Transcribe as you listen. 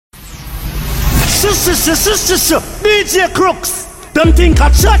DJ Crooks. Them think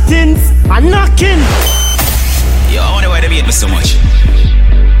of chatting and knocking. Yo, I wonder why they hate me so much.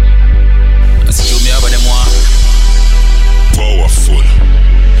 Let's show me about them one. Powerful.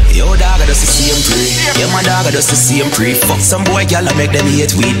 Yo, dog, I just see him pray. Yeah, my dog, I just see him pray. Fuck some boy, y'all, I make them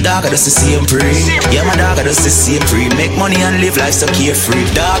hate weed. Dog, I just see him pray. Yeah, my dog, I just see him pray. Make money and live life so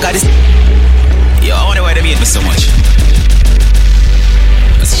carefree. Dog, I just. Yo, I wonder why they hate me so much.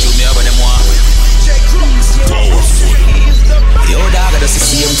 Let's show me about them one. Powerful. Yo, dog, I just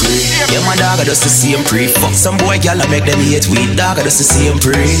see him pray. Yeah, my dog, I just see him pray. Fuck some boy, y'all, I make them hate weed. Dog, I just see him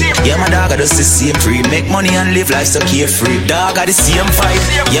pray. Yeah, my dog, I just see him pray. Make money and live life so carefree. Dog, I just see him fight.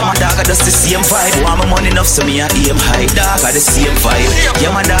 Yeah, my dog, I just see him fight. Want my money enough so me I aim high. Dog, I just see him fight.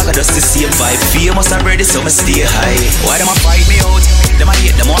 Yeah, my dog, I just see him fight. Famous and ready so me stay high. Why them a fight me out? Them a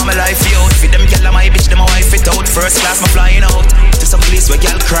hate, them want my life out. For them gyal and my bitch, them a wife it out. First class, me flying out to some place where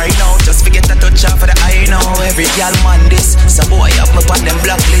gyal crying out. Just forget to touch off for the eye now. Every gyal man this. Some boy up me on them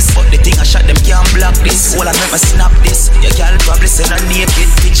blacklist, but the thing I shot them can't block this. All I make me snap this. Your gyal probably send a naked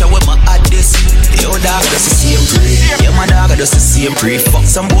picture with my add this. Yo, dog, I just see him pray. Yeah, my dog, I just see him pray. Fuck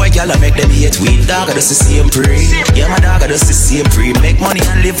some boy, gyal, I make them hate weed. Dog, I just see him pray. Yeah, my dog, I just see him pray. Make money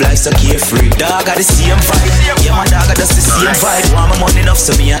and live life so carefree. Dog, I just see him fight. Yeah, my dog, I just see him fight. Want my money enough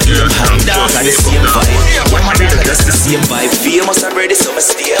so me I aim high. Dog, I just see him fight. Yeah, my dog, I just see him fight. Famous and ready so me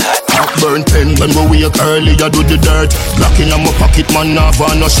stay high. Hot burn pen when we wake early, I do the dirt. Black in my pocket, man, have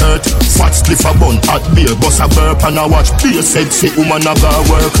on no shirt. Fat spliff a bun, hot beer, bust a burp. And I watch be a sexy woman a go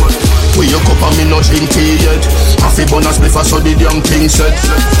work. Wake up and me no drink tea yet. Half a bun a spliff a so the damn thing set.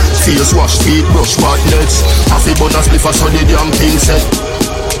 Face wash, feet brush, what nets. Half a bun a spliff a so the damn thing set.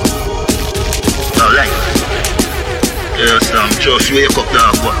 Alright. Yes, just wake up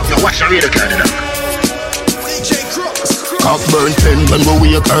dog. You watch the radio card dog. Cock burn pen when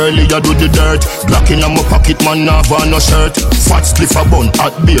we wake early, I do the dirt. Black in my pocket, man, have on no shirt. Fat spliff a bun,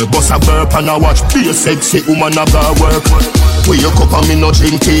 hot beer, bust a burp. And I watch be a sexy woman a go work. Wake up and me no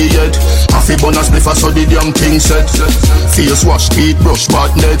drink tea yet. Half a bun a spliff a so the damn thing set. Face wash, teeth brush,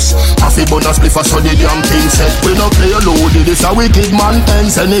 bad nets. Half a bun a spliff a so the damn thing set. We no play loaded, this a wicked man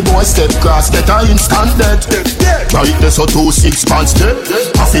ends. Any boy step cross, get a instant death. Right there so 2 6 pants dead.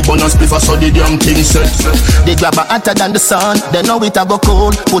 Half a bun a spliff a so the damn thing set. They grab a hotter than the sun, they know it a go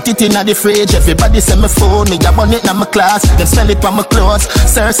cold. Put it in the fridge, everybody say me phone. Me a burn it in my class, them smell it from my clothes.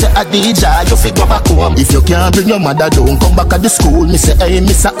 Sir say a DJ, you fi go back home. If you can't bring your mother down, come back at the school. Me say hey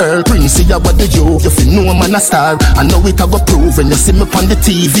Mr. Earl, Prince, see ya what do you? You fi know man a star, I know it a go prove. When you see me on the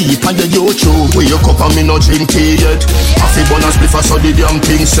TV, on your YouTube. Wake up and me no drink tea yet. Half a bun a spliff a so the damn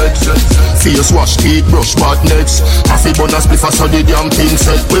thing set. Face wash, teeth brush, bad nets. Half a bun a spliff a so the damn thing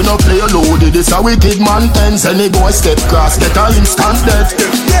set. We no play loaded, this a wicked man ends. Any boy step cross, get a instant death.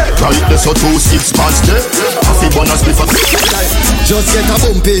 Right there so 2 6 pants dead. Half a bun a spliff a. Just get a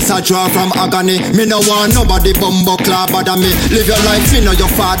boom piece a draw from agony. Me no want nobody bumbo club bother me. Live your life, me know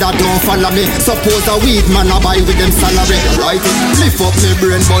your father don't follow me. Suppose a weed man a buy with them salary. Right it, lift up me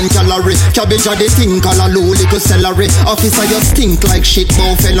brain bun calorie. Cabbage a the thing call a low little celery. Officer you stink like shit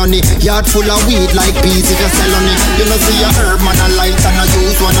bout felony. Yard full of weed like bees if you sell on it. You know see a herb man a light and a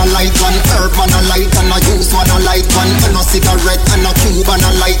use one a light one. Herb man a light and a use one a light one. And a cigarette and a cube and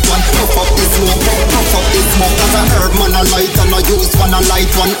a light one. Puff up the smoke, puff up the smoke. As a herb man a light and a use one a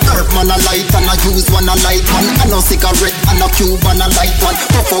light one. Herb man a light and a use one a light one. And a cigarette and a cube and a light one.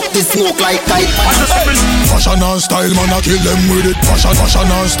 Puff up the smoke like kite. Fashion and style man a kill them with it. Fashion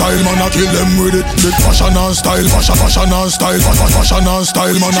and style man a kill them with it. Big fashion and style, fashion and style, fashion and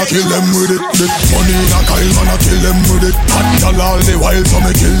style man a kill them with it. Big money in a Kyle man a kill them with it. Hot girl all the while so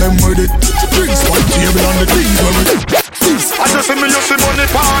me kill them with it. Drinks on table and the things where we. I just see me, you see money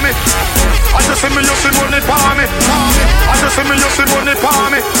for me. I just see me, you see money for me. I just see me, you see money for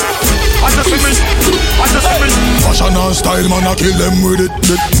me. I just see me, I just see me. Fashion and style man a kill them with it.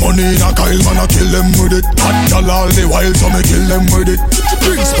 Big money in a Kyle man a kill them with it. Hot girl all the while so me kill them with it.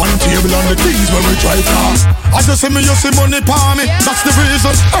 Drinks on table and the things where we try fast. I just see me, you see money for me. That's the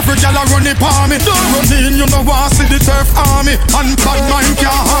reason every girl a run it for me. Don't run in, you know want see the turf army. And bad mind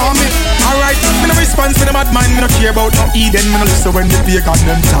can't harm me. Alright, me no response to the bad mind. Me no care about no Eden. Me no listen when the pagan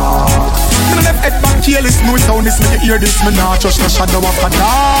them talk. Me no left head back careless. Me with down this, me hear this. Me not trust no shadow of a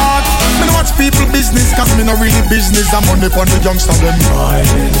dark. Me no watch people business, cause me no really business. I'm money pon the youngster them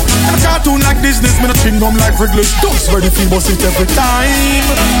mind. Me no cartoon like business. Me no chewing gum like Wrigley's. Dogs ready for bust it every time.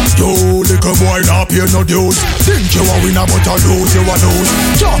 Yo, little boy not pay no dues. Think you a winner but you lose, you a lose.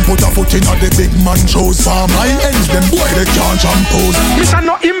 Can't put a foot in the big man shoes. For my ends, them boy they can't shampoo. Mission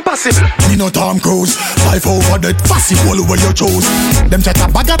not impossible. Me no Tom Cruise. 5 over that fussy wall where you choose. Them chat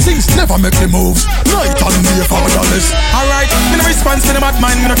a bag of things, never make the moves. Night and day for dollars. Alright, me no response to the mad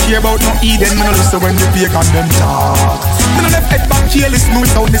mind. Me no care about no Eden. Me no listen when they fake and them talk. Me no left head back careless. Me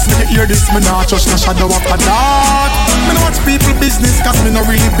without this, me hear this. Me not trust no shadow after dark. Me no watch people business, cause me no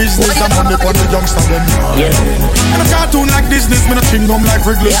really business. I'm on the youngster them. Yeah. Me no cartoon like business. Me no ching gum like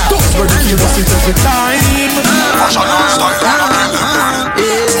Wrigley. Stop where the flavor sit every time. Fashion and style, wanna kill them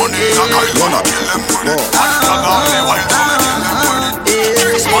burn. Money is a kite, wanna kill them burn. And a garden, white, wanna kill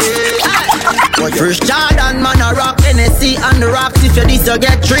them burn. First Jordan, man a rock Hennessy and the rocks. If you this you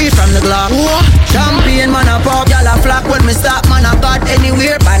get 3 from the Glock. Champion, man a pop, y'all a flock. When me stop, man a got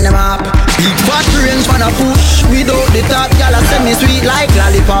anywhere by the map. Big fat range, man a push. Without the top, y'all a send me sweet like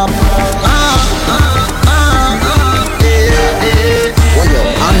lollipop.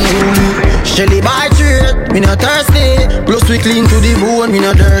 Shelly by trade, me no thirsty. Plus we clean to the bone, me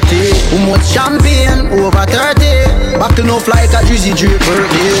no dirty. Who much champagne, over 30. Back to no fly, cause Drizzy drip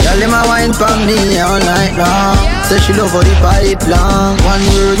birthday. Tell them I wine for me all night long. Say she love for the pipe long. One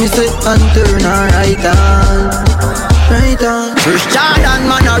word me say and turn her right on. Right on. First Jordan,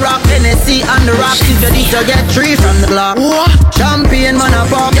 man a rock Hennessy and the rocks. If you need to get 3 from the Glock. Champion, man a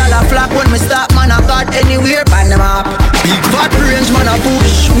pop, y'all a flock. When me stop, man a got anywhere by the map. Big fat range, man a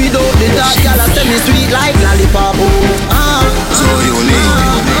push. Without the top, y'all a send me sweet like lollipop. So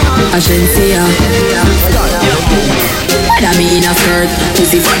unique. I shouldn't see ya. Whether me in a skirt,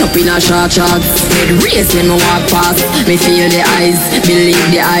 pussy fat up in a short shorts. Head race when me walk past. Me feel the eyes, believe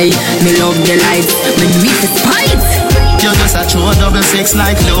the eye. Me love the lights, me meet the spite. You're just a true 6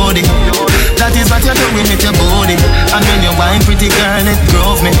 like loading. That is what you're doing with your body. And when you wine pretty girl, it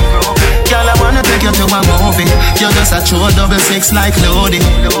drove me. Girl, I wanna take you to a movie. You're just a true 6 like loading.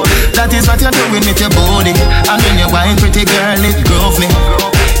 That is what you're doing with your body. And when you wine pretty girl, it drove me.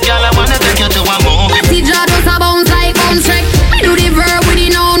 Girl, I wanna take you to a movie. See jaw just a bounce like bounce track. Me do the verb with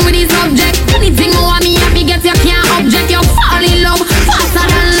the noun with the subject. Anything you want me happy get you can't object. You fall in love faster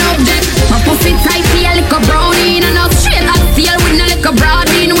than object. My pussy tight feel like a brownie. And a straight as steel with no like a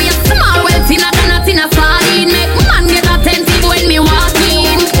broadine. We a small well thinner than a thinner sardine. Make man get attentive when me walk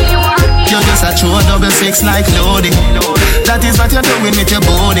in. You're just a true 6 like loading. That is what you're doing with your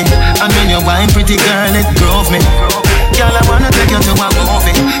body. And when you wine pretty girl, it drove me. Girl, I wanna take you to a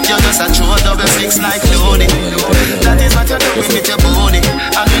movie. You're just a true 6 like loading. That is what you're doing with your body.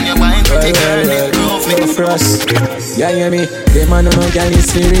 And when you wine pretty girl, it drove me. Frost, yeah, hear me. The man no girl is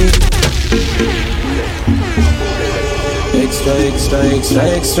free.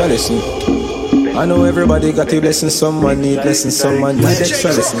 Extra listen. I know everybody got a blessing. Someone need blessing. Someone need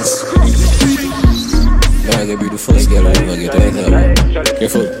extra lessons. Yeah, they be the first girl I ever get right now.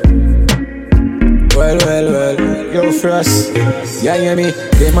 Careful. Well, yo Frost, yeah, hear me.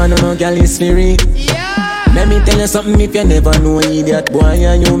 The man no girl is free. Let me tell you something, if you never know idiot boy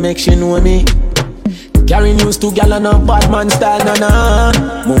and you make she know me. Carry news to gal and a bad man style, na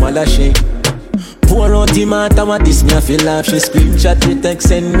Mama la she pour out the matter, what this me a feel like. She screenshot the text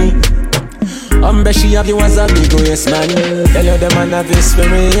send me. She have you as a big yes man. Tell you the man have his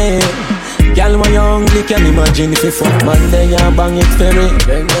spirit, yeah. Gal when you hungry, can imagine if you fuck man, then you bang it ferry.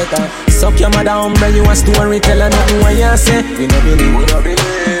 Suck your mother you a story, tell her nothing what you say. We no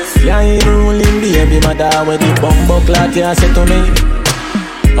believe. Yeah, ain't ruling baby mother with the bumbo clock you say to me.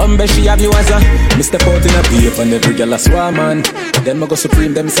 She have you as a me step out in a beef and every girl a swarm man. Then I go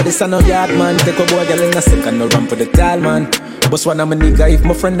supreme, them say this a no yard man. Take a boy girl in a second, no run for the tall man. Boss one of my nigga, if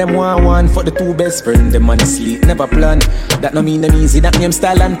my friend them want one. For the 2 best friend, them honestly never plan. That no mean them easy, that name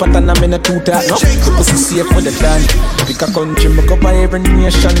style and pattern. I'm in a 2 talk, no. Pussy safe for the dan. Pick a country, me cover every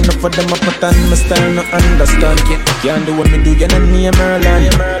nation. No for them a pattern, my style no understand. Can't do what me do, you know name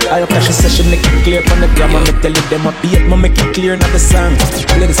Merlin. I'll cash a session, make it clear from the grammar. Me tell you them a beat, me make it clear, not the song.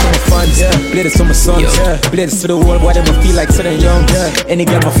 Play this for my fans, play this for my sons, play this for the world, why them a feel like so young. Any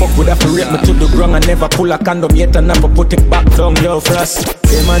girl I fuck with have to rape me to the ground. I never pull a condom yet and never put it back down. Yo, Frost,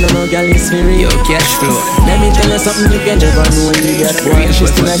 hey man, no girl is free. Yo, cash flow. Let me tell you something you can never know when you get boy. She's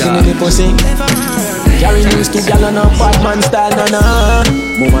still not in the pussy. Carry news to gal on a bad man style, na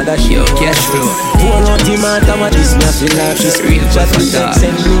Mama that she. Yo, cash flow. Pour out the matter, what this me a feel like. She screenshot the text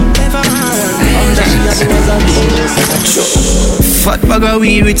send me. Fat bag of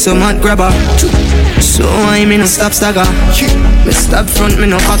weed with some hot grabber. So I'm in a stop stagger. Me stop front, me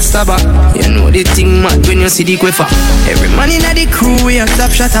no hot stabber. You know the thing mad when you see the quiffer. Every man in the crew we a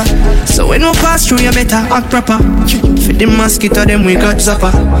top shotter. So when we pass through you better act proper. For the mosquito them we got zapper.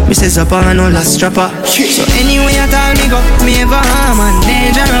 Me say zapper and all a strapper. So anyway at all me go, me ever harm and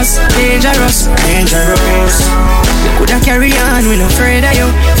dangerous, dangerous, dangerous. You coulda carry on, we no afraid of you,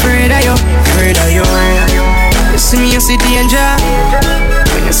 afraid of you, afraid of you. You see me, you see danger.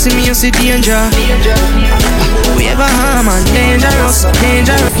 When you see me, you see danger. We ever harm and dangerous,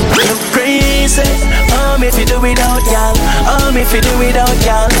 dangerous. You crazy, if you do without y'all, if you do without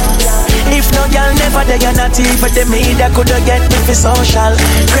y'all. If no y'all never there, you're not even the media coulda get me for social.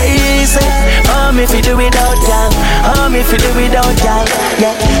 Crazy, if you do without y'all, if you do without y'all.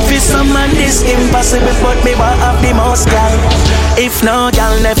 Yeah, for some man this impossible, but me want have the most y'all. If no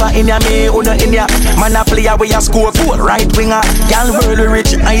y'all never in ya, me uno in ya. Man a player where you score goal, right winger. Y'all world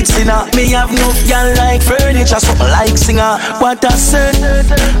rich heights in ya. Me have no y'all like furniture, something like singer. What I said,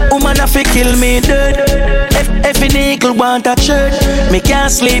 woman a fi kill me dead. If an eagle want a church, me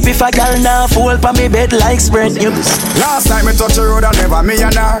can't sleep if a girl now fall pa me bed like spread. Last time me touch the road I never me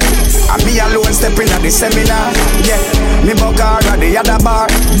and her. And me alone stepping at the seminar. Yeah, me buck her at the other bar.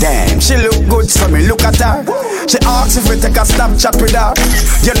 Damn, she look good so me look at her. She asks if we take a Snapchat with her.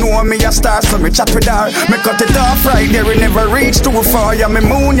 You know me a star so me chat with her. Me cut it off right there, we never reach too far. You me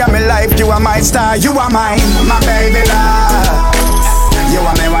moon, you me life, you are my star, you are mine, my baby love. You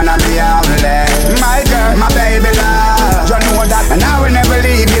are me wanna be only. My girl, my baby love. You know that and I will never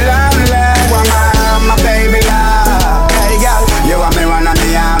leave you lonely. You are my baby love. Hey girl, you are me wanna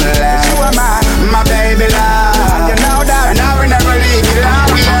be only. You are my baby love. You know that and I will never leave you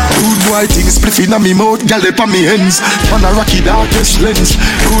lonely. Rude boy thing, spliff inna me mouth, gal up on me hands. On a rocky darkest lens.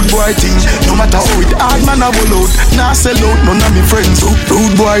 Rude boy thing, no matter how it hard, man I will out. Nah sell out, none of me friends.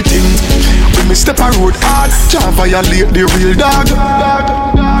 Rude boy thing, when me step a road hard, can't violate the real dog.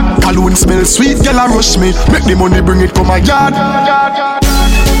 Cologne smell sweet, gal a rush me. Make the money bring it come my yard.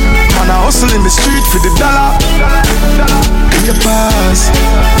 Man a hustle in the street for the dollar. In the past,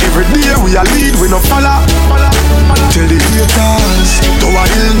 every day we a lead, we no follow. Tell the haters, Tower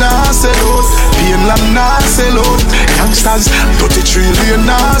Hill nah sell out, Painland nah sell out, Youngsters, 33 lane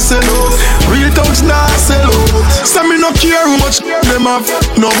nah sell out, Real Thugs nah sell out. Say me no care how much them have.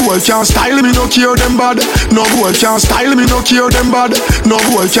 No boy can style me, no care them bad. No boy can style me, no care them bad. No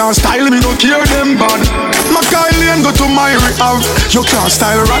boy can style me, no care them bad. Mackay Lane go to my rehab. You can't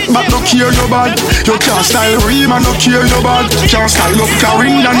style rat, but no care you bad. You can't style Reem and no care you bad. Can't style up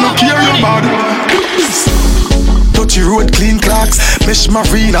Karin and no care you bad. Touchy road, clean clocks. Mesh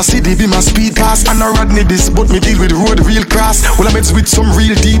Marina, city be my speed pass. And I Rodney this, but me deal with road real cross. Well I met with some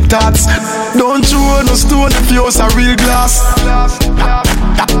real deep thoughts. Don't throw no stone if yours a real glass.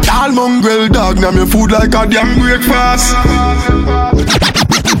 That tall mongrel dog, now me food like a damn breakfast.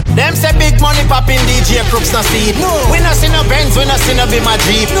 Them say big money poppin' DJ Crooks no see it. No. We no see no Benz, we no see no be my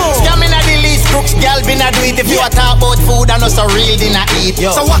Jeep. No. Scamming at the least, Crooks gal be not do it. If you a talk about food and no so real dinner eat.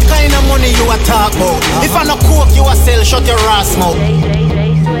 Yo. So what kind of money you a talk about? If I no coke you a sell, shut your ass mouth.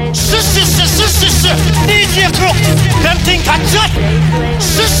 DJ Crooks, them think I judge.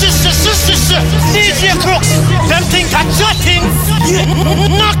 DJ Crooks, them think I judging.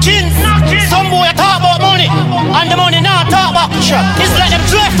 Knocking. Some boy talk about money, and the money not talk back. It's like them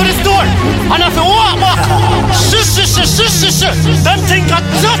drive to the store, and if you walk back, them think I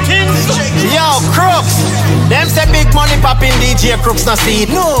judging. Yo, Crooks, them say big money poppin' DJ Crooks no see it.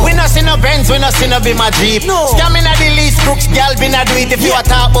 No. We no see no Benz, we no see no be my Jeep. No. Scamming at the least, Crooks gal be not do it. If you a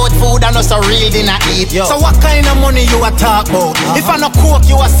talk about food and no so real dinner eat. Yo. So what kind of money you a talk about? If I no coke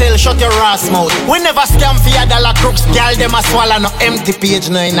you a sell, shut your ass mouth. We never scam for $1. Crooks gal them a swallow no empty page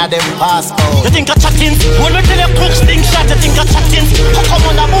no inna them passport. You think I chatting? When we tell you Crooks think shot, you think I chatting? How come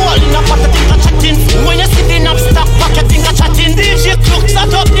on the ball in a pot you think I chatting? When you see the knob stack back you think I chatting? DJ Crooks at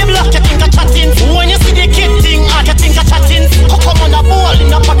up the block you think I chatting? When you see the kid thing hard you think I chatting? How come on the ball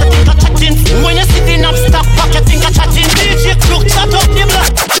in a pot you think I chatting? When you see the knob stack back you think I chatting? DJ Crooks at up the block.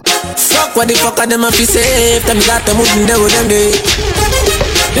 Fuck what the fuck are them a fi safe? Them got them wouldn't do them day.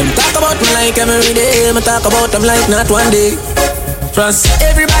 Them talk about me like every day. Me talk about them like not one day. Trust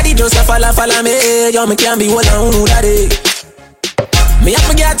everybody just a follow me. Yo, me can't be one on who that day. Me have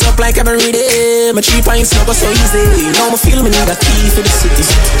to get up like every day. My 3 pints not go so easy. Now me feel me need a key for the city.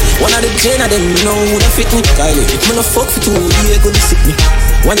 One of the gen of them know who don't fit me. Kylie, me no fuck for 2 years, go to sick me.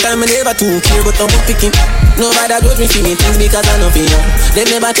 One time I never too care, but I'm picking. Nobody judge me for me things because I know for you. They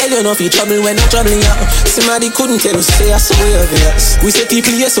never tell you nothing trouble when I'm troubling you. Somebody couldn't tell us, say I swear yes. We say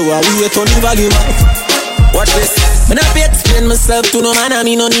people yes, so I wait on the volume up. Watch this. Me not be explain myself to no man, I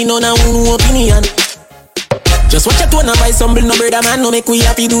me no need no opinion. Just watch your tone and buy some bill, no brother man. No make we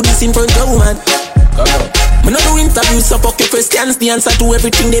happy do this in front of woman. Me no do interviews, so fuck your questions. The answer to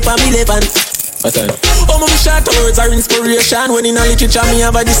everything they for me relevant. Oh, my short words are inspiration. When in a literature, me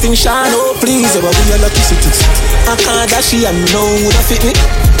have a distinction. Oh, please, ever be a lucky city. I can't dash it, and no one fit me.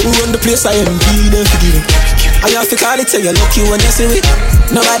 Who run the place, I am bleeding for giving. I have to call it, say you're lucky when you see it.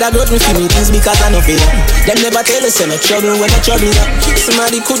 Nobody got me for me things because I know fear. Them never tell us no trouble when the trouble is.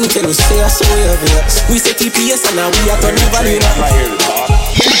 Somebody couldn't tell us, say I saw you. We say TPS and now we are turning value.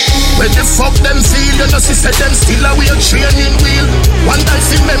 When the fuck them feel, you know see say them still a weird training wheel. One time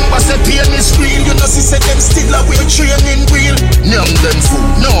see members say pain is real, you know see say them still a weird training wheel. Name them food,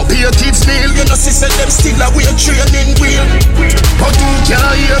 no pay kids meal, you know see say them still a weird training wheel. But who can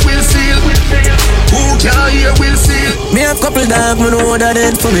hear will feel? Who can hear will feel? Me have couple dog, me know that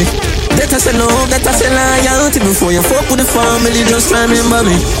dead for me. That I say love, that I say loyalty. Before you fuck with the family, just remember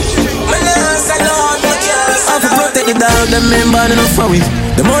me. Me nah say no, I have to protect the dog, them member enough for we.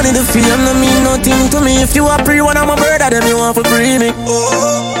 The money, the fame, no mean nothing to me. If you are free, one of my brother, then you want to free me.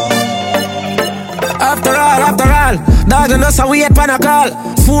 After all, dog and us are we at pan a call.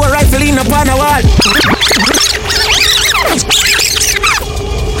 4 rifle in upon a wall.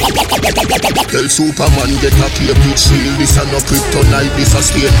 Tell Superman get a cable shield. This a no kryptonite, this a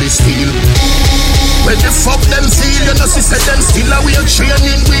stainless steel. When the fuck them feel, you know see say them still a weird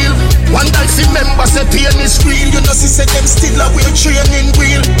training wheel. One time see members say pain is real, you know see say them still a weird training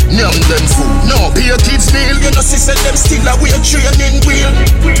wheel. Name them food, no pay kids meal, you know see say them still a weird training wheel.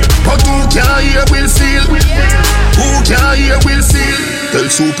 But who can hear will feel? Who can hear will feel? Tell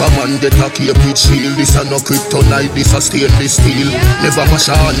Superman get a cable shield. This a no kryptonite, this a stainless steel. Never mash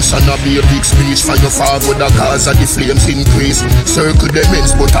hands and a be a big speech. For your father with the cause of the flames increase. Circle them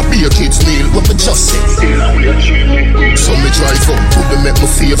ends but a be a kid's meal. What me just say? So me drive up, put them at my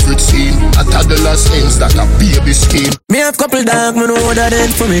favorite scene. A toddler's ends that a baby scheme. Me have couple dog, me know that dead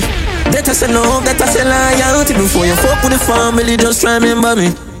for me. That I say love, that I say loyalty. Before you fuck with the family, just remember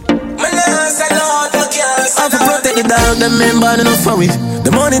me. Me nah say no, I have to protect the dog, them member enough for we. The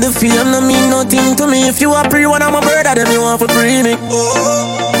money, the fame, no mean nothing to me. If you are free, one of my brother, then you want to free me.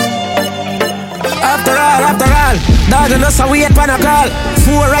 After all, dog and us are we at pan a call.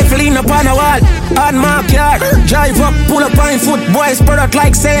 4 rifle in upon a wall. On my car, drive up, pull up on foot. Boys spread out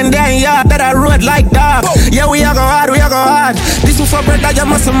like saying they ain't yard. That a road like dog. Yeah, we a go hard. This is for bread that you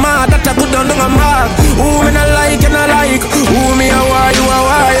must mad. That a good down a mark. Who me not like, you not like. Who me a why, you a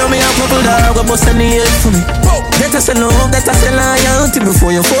why. You me a couple dog, a bust any head for me. That I say love, that I say loyalty.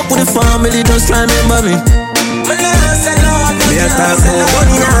 Before you fuck with the family, just remember me. Me a talk about gun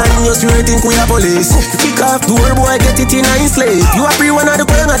in hand, you straight think we a police. Kick off door, boy, get it in a slave. You a free one of the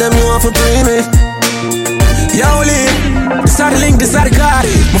queen of them, you want to pray me. Yo, Lee, this are the link, this are the card.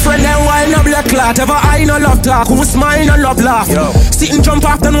 My friend them wild no black clot. Ever I no love talk, who smile no love laugh. Sit and jump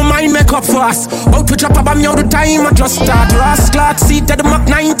after no mind make up fast. Out to drop a bomb, all the time I just start. Ross Clark, seat at the Mach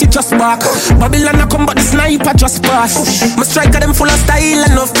 90 just back. Babylon I come but the sniper just pass. My striker them full of style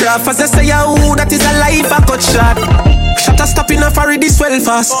and of craft. As I say, yo, that is a life I cut shot. Shut a stop in a furry this well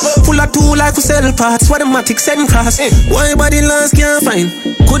fast. Full of tool like we sell parts. What the matic send cross. Why body last can't find?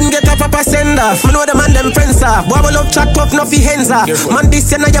 Couldn't get a proper send off. Me know the man them friends off. Bubble up chat tough, no fi hands off. Man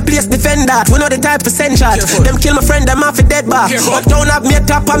this and your place defend that. We know the type of send shot. Them kill my friend, them off a dead back. Uptown have me a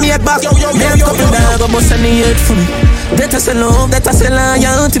top and me a back. Me a couple dog, I bust any head for me. That I say love, that I say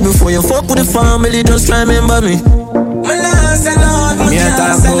loyalty. Before you fuck with the family, just remember me. Me a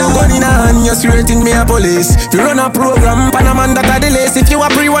talk about gun in a hand, you straight think me a police. If you run a program, pan a man that a delays. If you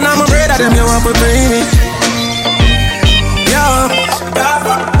a pre one of my brother, them you want to pay me. Yeah.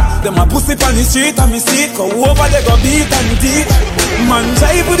 Them a pussy on the street and me see it. Go over they go beat and teeth. Man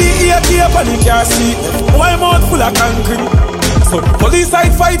drive with the ear tape and the car seat. Why mouth full of concrete. So police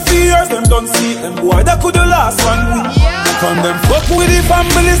side fight for years, them don't see them. Boy that could the last 1 week. From them fuck with the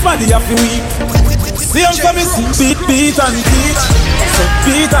families, man they have to weep. See them come see beat and teach. So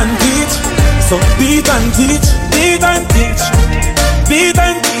beat and teach. So beat and teach. Beat and teach. Beat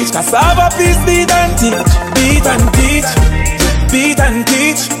and teach. Cassava please beat and teach. Beat and teach. Beat and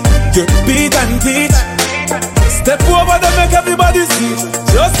teach. You beat and teach. Step over them make everybody see.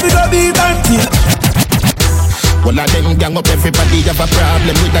 Just be the beat and teach. All of them gang up, everybody have a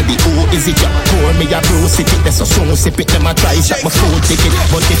problem with that. Who is it? Pour me a bruise it. There's a song sip it, them a try shot my food ticket.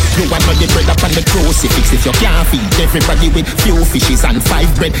 But if you want the bread up on the crucifix, if you can't feed everybody with few fishes and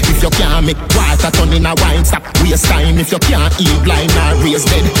 5 bread, if you can't make water turn in a wine sack, waste time. If you can't eat blind or raise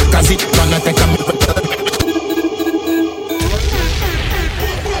dead, cause it gonna take a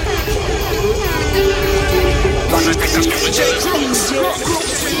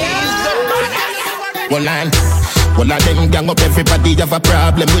Well, All of them gang up, everybody have a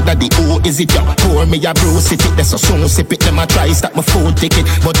problem with that. The who is it you? Pour me a bruise it. That's so soon sip it. Them a try stop my food ticket.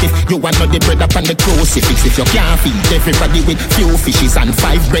 But if you want know the bread up on the crucifix, if you can't feed everybody with few fishes and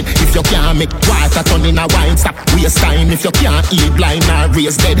 5 bread, if you can't make water turn in a wine, stop waste time. If you can't eat blind or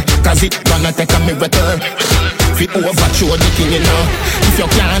raise dead, cause it gonna take a miracle. If you overthrow the king, you know. If you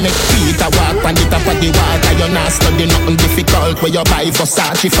can't make Peter walk on the top of the water, you're not studying nothing difficult. Where you buy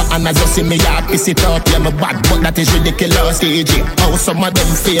Versace for Anna, just see me up, piss it up. Yeah, me bad, but that is ridiculous. DJ, how some of them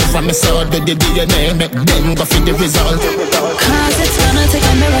favor me so do the DNA, make them go for the result. Cause it's gonna take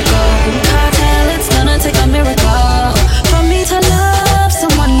a miracle. Cartel, it's gonna take a miracle for me to love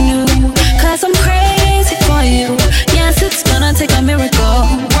someone new. Cause I'm crazy for you. Yes, it's gonna take a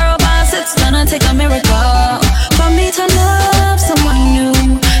miracle. World boss, it's gonna take a miracle for me to love someone new.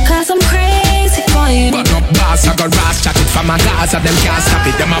 Cause I'm crazy for you. But up boss, I got Ross chat it from my Gaza. Them can't stop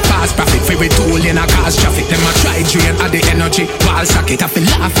it, them a fast profit. Free with tool in a cars traffic. Them a try drain at the energy. Wall socket, I feel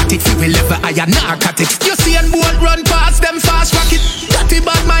laugh at it. Free will level, I a narcotics. You see and bolt run past them fast rocket. Got the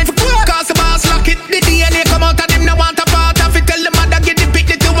bad mind for cause the boss lock it. The DNA come out of them, no want a part of it. Tell the mother get the pick,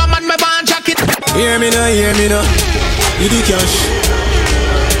 the two man, my van jacket. Hear me now, you the cash.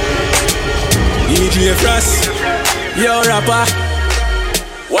 DJ Frost, yo rapper.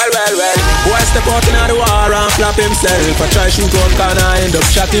 Well, boy step out in the war and flap himself. I try shoot out corner, end up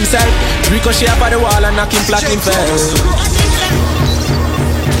shot himself. Ricochet up at the wall and knock him flat him fell.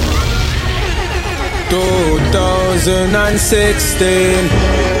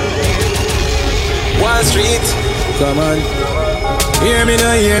 2016 Wall Street, come on. Hear me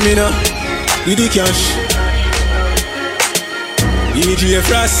now, you the cash. DJ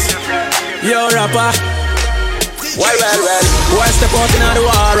Frost, yo rapper. Well, boy step out in the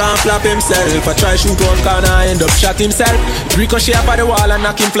war and flap himself. I try shoot out corner, end up shot himself. Ricochet up at the wall and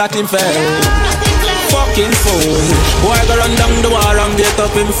knock him flat him fell. Fucking fool. Boy go run down the wall and beat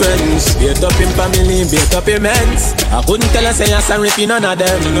up him friends, beat up him family, beat up him ends. I couldn't tell us say you're sorry for none of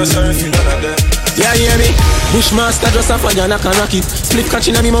them. Yeah, hear me? Bushmaster just a fire like a rocket. Split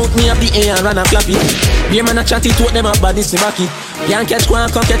catching on me mouth, me up the air and run a flap it. Be a man a chat it, what them up badness me back it. Can't catch one,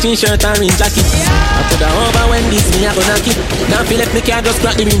 come catch in shirt and ring jacket. I put a over when this me a go knock it. Now feel like me can't just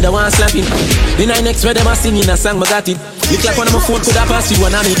crack the window and slap it. The night next where them a singing a song, me got it. Look like one of my phone could have passed you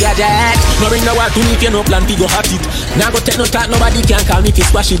one of me gadget. No ring no what to me if you no plan to go hot it. Now go take no talk, nobody can call me if you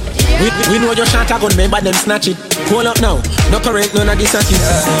squash it. We know your shot, I gon' remember them snatch it. Hold up now, no correct, none of this a kiss.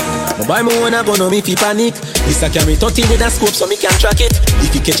 Buy me one, I go know me fi panic. This a carry 30 with a scope so me can track it.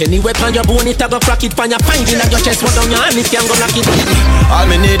 If you catch any weapon, your bone it, I go crack it. Pan your finding at your chest, what down your hand, it can go lock it. All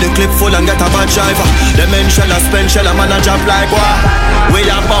me need a clip full and get a bad driver. The men shell a spend shell a man a job like what? We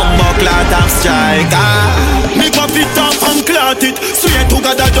a bumbo clot of striker. Me pop it off and clot it. Swear to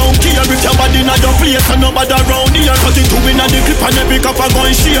God I don't care if your body not your place and nobody around here. Cut it two in a the clip and every cup a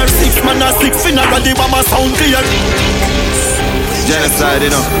gun share. 6 man a 6 finna ready but my sound clear. Genocide,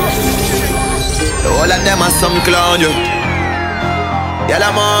 you know. The whole of them are some clown, you.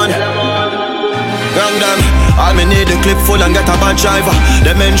 Yellow man. Gang them. All me need a clip full and get a bad driver.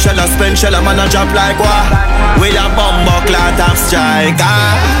 The men shell a spend shell a man a job like what? We a bumbo clot of striker.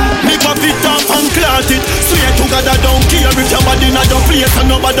 Me pop it off and clot it. Swear to God I don't care if your body not your place and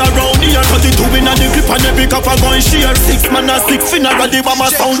nobody around here. Cut it two in a the clip and every cup a gun share. 6 man a 6 finna ready but my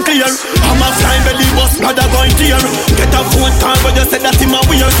sound clear. I'm a fly belly bus brother going tear. Get a phone call but you said that him a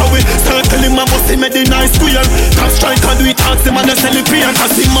weird. So we start tell him a bust him a the nice square. Cause strike and do it ask him and they sell it clear.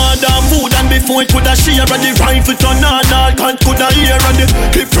 Cause him mad and food and before it coulda share. And the rifle turn on all can't coulda hear. And the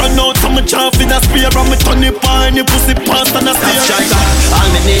clip run out so me chaff in a spear. And me turn it behind the pussy past and a steer. All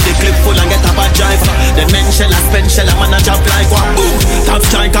me need the clip full and get a bad driver. The men shell a spend shell a man a job like what? Boom, top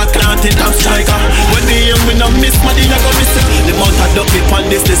striker, clanted top striker. When the young we no miss money I go miss it. The mount a duck it on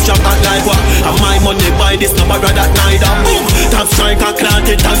this chop that like what? And my money buy this no bother that neither. Boom, top striker,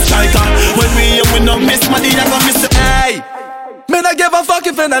 clanted top striker. When we young we no miss money I go miss it. Hey, me not give a fuck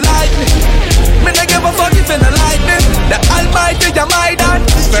if you not like me. Me not give a fuck if you not like me. The Almighty is my dad.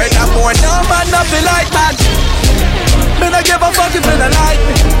 Furthermore, no man not feel like that. Me not give a fuck if you not like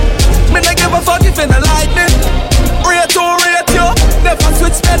me. Me not give a fuck if you not like me. Rate you. Never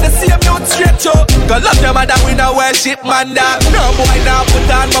switch me the same note straight yo. Cause love your mother we no worship man dog. No boy now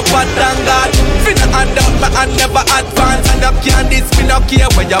put on my pot and God. Finna hand out my hand never advance. And up can this me no care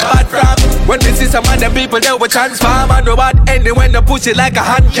where you bad from. When we see some of the people they will transform. And no bad ending when they push it like a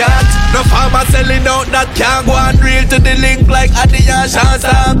hand cat. No farmer selling out that can't go and reel to the link like Adiyan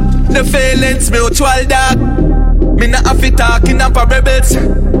Shansa. The feelings mutual dog. Me not have to talk in up a rebels.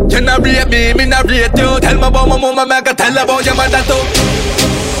 You not rate me not rate you. Tell me about my mama, make a tell about your mother too.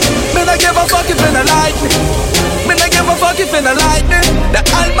 Me not give a fuck if you not like me. Me if you not like me. The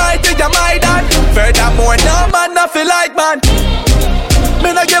Almighty, you're my dad. Furthermore, no man, not feel like man.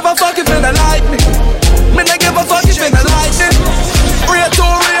 Me not give a fuck if you not like me. Me not give a fuck if you not like me. Rate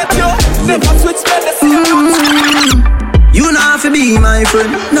you, never switch medicine. You not have to be my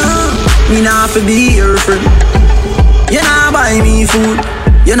friend, no. Me not have to be your friend. You not buy me food.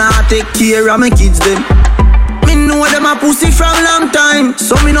 You not take care of my kids them. Me know them a pussy from long time,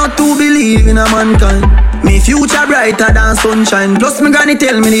 so me not to believe in a mankind. Me future brighter than sunshine. Plus me granny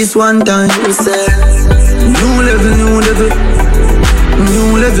tell me this one time. She said, new level, new level.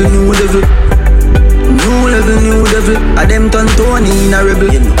 New level, new level. New level, new level. A them turn Tony in a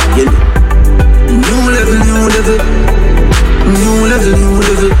rebel. You know. New level, new level. New level, new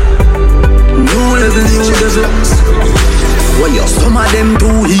level. New level, new level. Well, yo, some of them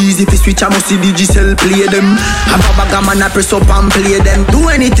too easy. If you switch, I must see Digicel play them. Have a bag of man, I press up and play them. Do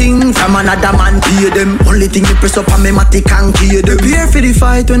anything from another man, pay them. Only thing you press up and me matic and kill them. Prepare for the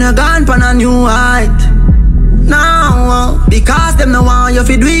fight when you're gone pan a new height. Now, because them no want you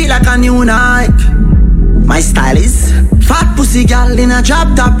fi do it like a new Nike. My style is fat pussy girl in a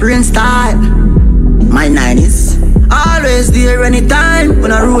drop top rain style. My 90s always there anytime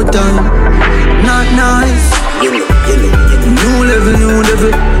when I road time. Not nice. New level, new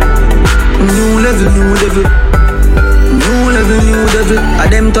level. New level, new level. New level, new level. A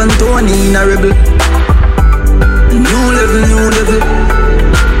them turn Tony in a rebel. New level, new level.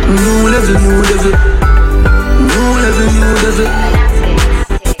 New level, new level. New level, new level.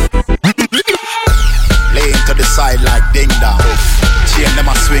 Lay into the side like ding dong. Chain them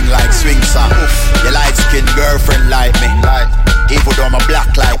a swing like swing song. Your light skin girlfriend like me. Even though I'm a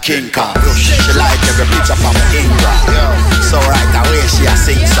black like King Kong. She like every picture from my Ingram. So right away she a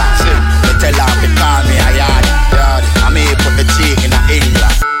sing song. Me tell her to call me a yard. I may put the T in a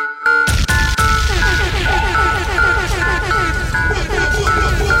England.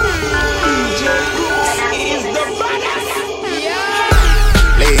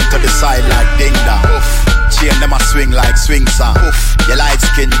 Lay into the side like ding dong. Chain them a swing like swing song. Your light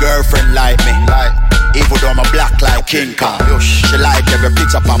skin girlfriend like me. Even though I'm a black like King Kong. She like every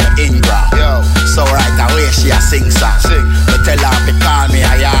picture from my Ingram. So right away she a sing song. Me tell her to call me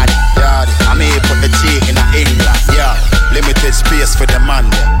a yard. I may put the T in a England. Limited space for the man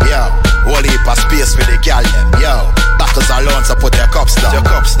them. Whole heap of space for the gal them. Bottles alone so put your cups down.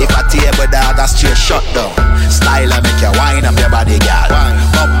 If a table dog that's straight shut down. Style make you wine up your body gal.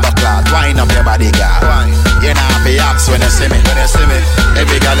 Bumper cloth, wine up your body gal. You know have to ask when you see me.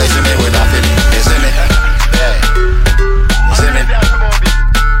 Every gal you see me with a feeling. You see me? Hey. You see me?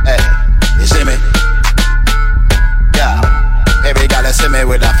 Hey. You see me? Yeah. Every gal you see me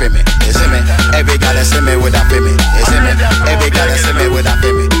with a feeling. You see me? Every gal you see me with a feeling. You see me? Every gal you see me with a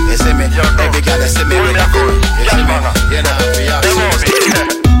feeling. You see me? Every gal you see me with a feeling. You see me? You know have to ask.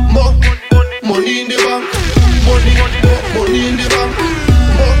 More money in the bank. Money in the bank.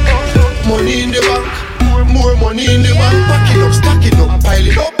 More money in the bank. More money in the bank. Pack it up, stack it up, pile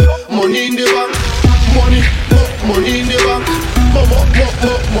it up. Money in the bank. Money in the bank. More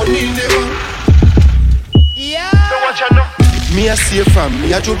money in the bank. Yeah. Me a save from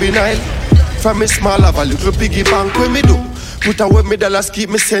me a juvenile. From me small have a little piggy bank. When me do put away me dollars, keep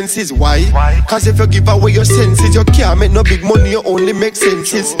me senses. Why? Cause if you give away your senses, you can't make no big money, you only make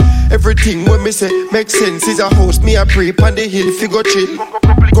senses. Everything when me say make sense is a house, me a pray on the hill, figure chill.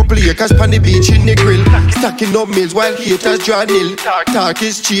 Couple acres on the beach in the grill. Stacking up meals while haters draw nil. Talk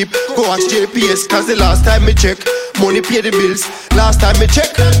is cheap, go watch JPS. Cause the last time me check, money pay the bills. Last time me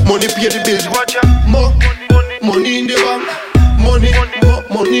check, money pay the bills. More money in the bank. Money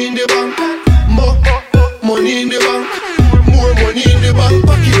in the bank. More money in the bank. More money in the bank.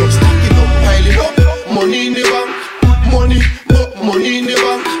 Pack it up, stack it up, pile it up. Money in the bank. Money in the bank. Money in the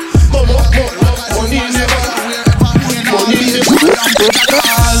bank. Money in the bank.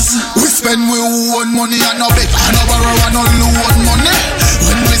 We spend we own money and no beg, and no borrow and no loan money.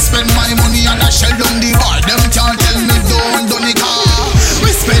 When we spend my money and I shell down the bar, them can't tell me don't it. We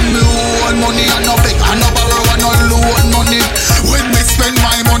spend we own money and no beg, and no borrow and no loan money. When we spend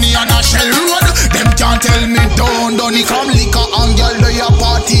my money and I shell road, them can't tell me don't it. Come liquor and girl they a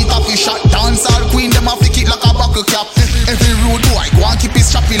party, coffee shot, dance all queen, them a flick it like a buckle cap. Every road boy go and keep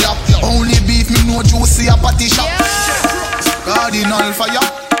his strappy lap. Only beef me no juicy a patty shop. Cardinal fire.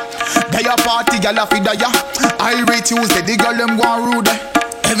 They a party, gal a feed ya. Irate Tuesday, the girl them go and rude.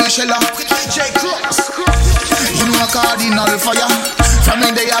 Heavy shella, J Crooks. You know a cardinal fire. From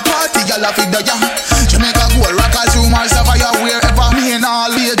me they a party, gal a feed ya. Jamaica gold rockers, rumors of fire wherever. Me and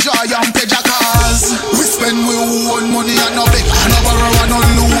all the joy and pleasure cause. We spend we own money and no beg, and no borrow and no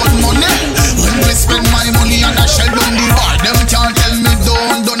loan money. When we spend my money and I shell down the bar,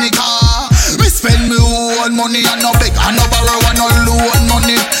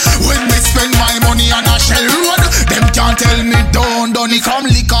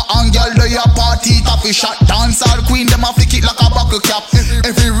 liquor and girl they a party top. We shot dance all queen, them a flick it like a buckle cap.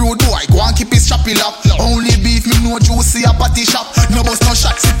 Every road boy go and keep his choppy lock. Only beef me no juicy a patty shop. No bust no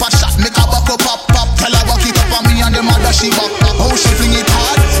shot, sip a shot, make a buckle pop pop. Tell her walk it up on me and them a dash it back. How she fling it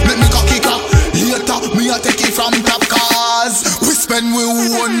hard, make me cocky cock. Later me a take it from top cars. We spend we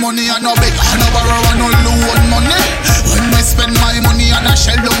own money and no beg and no borrow and no loan money. When we spend my money and I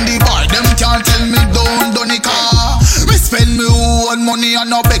shell down the bar, them can't tell me don't done it car. We spend me own money and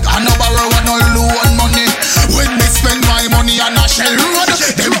no beg and no borrow and no loan money. When we spend my money and I shell road,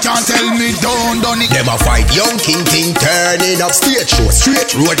 them can't tell me don't done it. Them a fight young king thing turning up. Stage show,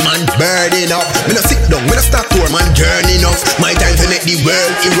 straight road man burning up. Me no sit down, me no stop tour man turning up. My time to make the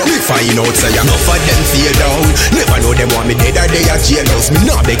world erupt. Me find out say enough of them fear down. Never know them want me dead or they a jailhouse. Me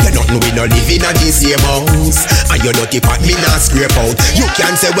nah beg you nothing, we no live in a this same house. And you dirty pot me nah scrape out. You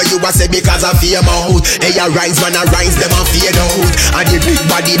can't say what you a say because I fear out. Hey a rise man a rise, them a fade out. And the big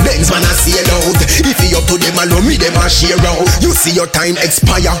body Benz man a sail out. If you up to them alone, me them a share out. You see your time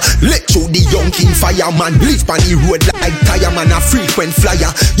expire. Let you the young king fireman. Live on the road like tire man a frequent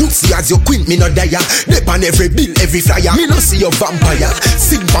flyer. You see as your queen me no dire. Dep on every bill, every flyer. Me no see your vampire.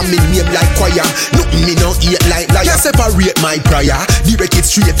 Sing for me name like choir. Look me no eat like liar. Separate my prayer. Direct it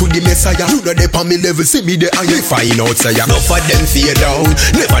straight to the messiah. You know dep on me level, see me there and you find out say enough of them fear down.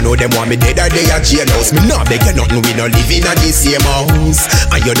 Never know them want me dead or they a jailhouse. Me nah beg you nothing, we no live in a this same house.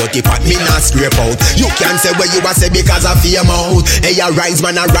 And you dirty pot me nah scrape out. You can't say what you a say because I fear out. Hey a rise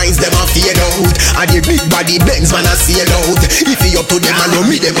man a rise, them a fade out. And the big body Benz man a sail out. If you up to them alone,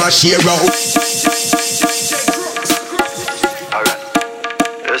 me them a share out. Alright,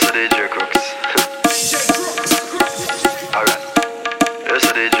 here's the DJ Crooks. Alright, here's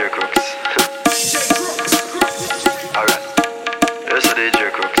the DJ Crooks. Alright, here's the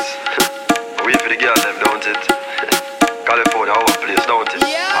DJ Crooks. We for the girl them, don't it? California, our place, don't it?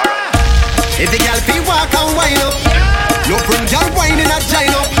 Alright. If the girl feel walk and wind up, no bring girl wine in a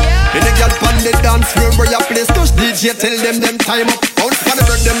giant up. Then the girl pan the dance floor where your place touch DJ, tell them time up. Bounce pan the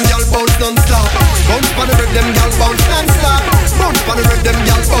rhythm, girl bounce non-stop. Bounce pan the rhythm, girl bounce non-stop. Bounce pan the rhythm,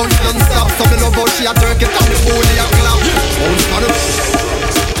 girl bounce non-stop. So me love how she a twerk it on the booty a clap. Bounce pan the.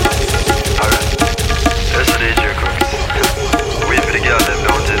 Alright, here's the DJ Crooks. We for the girl them,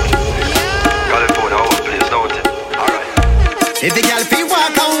 don't it? California, our place, don't it? Alright. If the girl feel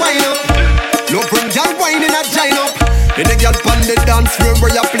walk and wind up, no bring girl wine in a giant up. Then the girl pan the dance floor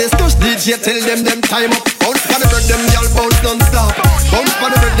where your place touch DJ, tell them time up. Bounce pan the rhythm, girl bounce non-stop. Bounce pan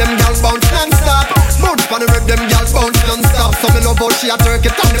the rhythm, girl bounce non-stop. Bounce pan the rhythm, girl bounce non-stop. So me love how she a twerk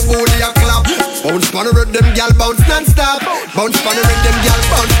it on the booty a clap. Bounce pan the rhythm, girl bounce non-stop. Bounce pan the rhythm, girl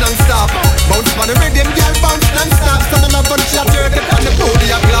bounce non-stop. Bounce pan the rhythm, girl bounce non-stop. So me love how she a twerk it on the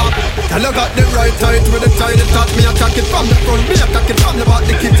booty a clap. Tell her got the right height with the tiny top. Me attack it from the front, me attack it from the back,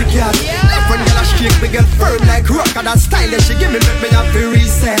 the kitty cat. Left when girl a shake, me girl firm like rock. And that style that she give me make me have to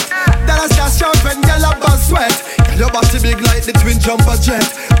reset. That is just shout when girl a bust sweat. Girl your body big like the twin jumper jet.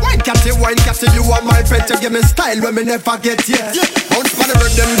 Wine catty, you are my pet. You give me style when me never get yet. Bounce pan the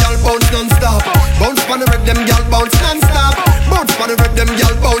rhythm, girl bounce non-stop. Bounce pan the rhythm, girl bounce non-stop. Bounce pan the rhythm,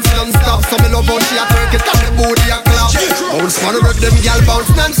 girl bounce non-stop. So me love how she a twerk it on the booty a clap. Bounce pan the rhythm, girl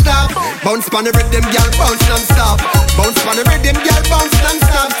bounce non-stop. Bounce pan the rhythm, girl bounce non-stop. Bounce pan the rhythm, girl bounce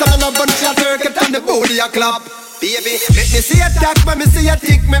non-stop. So me love how she a twerk it on the booty a clap. Baby, make me see a tack, make me see a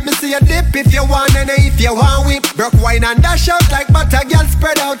tick, make me see a dip. If you want and if you want whip, broke wine and dash out like butter, girl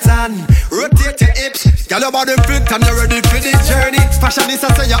spread out and rotate your hips. Girl your body fit and you're ready for the journey. Fashion is a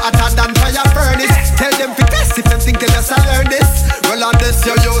say you're hotter than fire furnace. Tell them to test if you think you just learn this. Well on this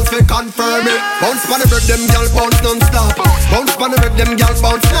you use to confirm it. Bounce pan the rhythm, girl bounce non-stop. Bounce pan the rhythm, girl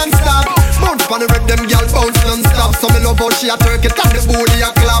bounce non-stop. Bounce pan the rhythm, girl bounce non-stop. So me love how she a twerk it and the booty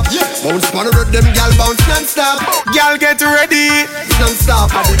a clap. Bounce pan the rhythm, girl bounce non-stop. Girl, get ready. Non-stop.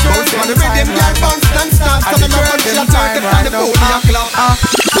 Bounce on the rhythm, girl, bounce non-stop. So me love when she a twerk it and the booty a clap.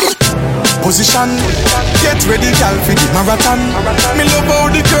 Position, get ready, girl, for the marathon. Me love how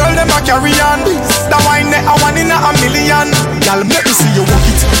the girl them a carry on. That wine that I want in a million. Girl, make me see you walk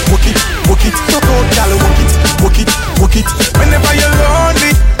it, walk it, walk it. Oh, girl, walk it, walk it, walk it. Whenever you're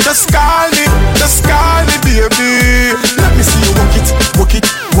lonely, just call me, baby. Let me see you walk it, walk it,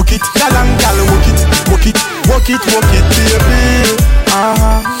 walk it. Girl, and girl, walk it, walk it. Walk it, baby.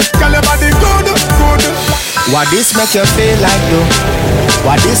 Girl, your body good, good. What this make you feel like though?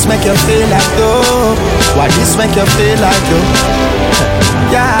 What this make you feel like though? What this make you feel like though?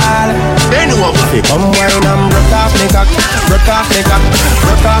 Girl, bend over. Come wine and broke off me cock, broke off me cock,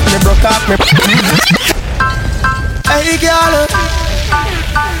 broke off me, broke off me. Hey girl,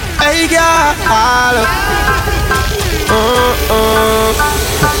 hey girl.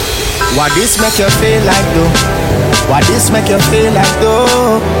 What this make you feel like though? What this make you feel like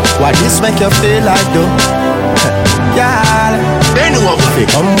though? What this make you feel like though? Girl, they know what we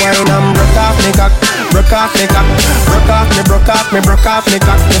come wine and broke off me cock, broke off me cock, broke off me, broke off me, broke off me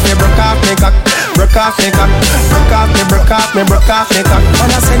cock. If you broke off me cock, broke off me cock, broke off me, broke off me, broke off me cock.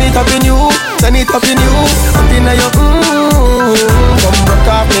 Wanna send it up in you, send it up in you, up in your come broke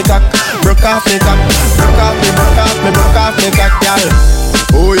off me cock, broke off me cock, broke off me, broke off me, broke off me cock, girl.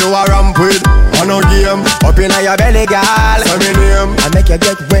 Who you a ramp with? On no game. Up in your belly, girl. Say me name. I make you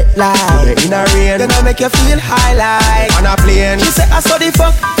get wet like in a rain. Then I make you feel high like on a plane. She say I saw the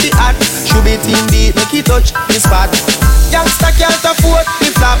fuck the hot. Should be team beat, make it touch the spot. Youngster can't afford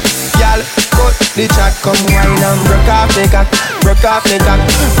the flap. Girl, cut the chat, come wine and broke off me cock, broke off me cock,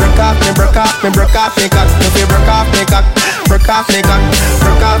 broke off me, broke off me, broke off me cock. If you broke off me cock, broke off me cock,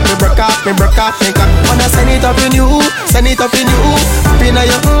 broke off me, broke off me, broke off me cock. Wanna send it up in you, send it up in you, up in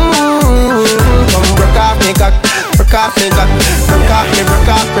your come broke off me cock, broke off me cock, broke off me, broke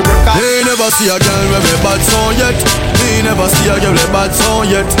off me, broke off. Me never see a girl with a bad song yet. Me never see a girl with a bad song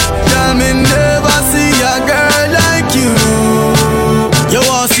yet. Girl, me never see a girl like you. You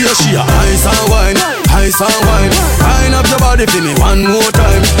want to see her, she a ice and wine, ice and wine. Wine up your body for me one more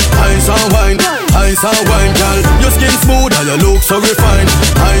time. Ice and wine, girl. Your skin smooth and your look so refined.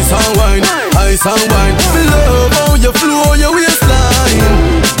 Ice and wine, ice and wine. Me love how you flow your waistline.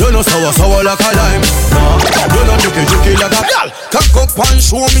 You know sour like a lime. You know juky like a girl. Cock up and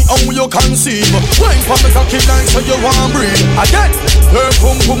show me how you conceive. Wine for me cocky like so you want breathe. Again, her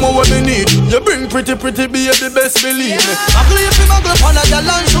pum what me need. You bring pretty baby, best believe me. I believe in my girl on a girl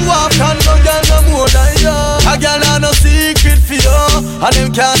and show off. Can no girl no more than you. A girl have no secret for you. And them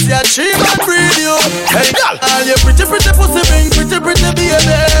can't see a tree man breed you. Hey girl, all you pretty pussy bring pretty baby.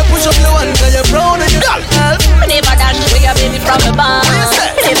 Push up your one cause you're proud of your girl. Me never dash away a baby from the bar.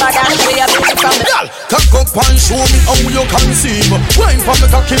 Me never dash away a baby from the girl. Cock up and show me how you conceive. Wine for me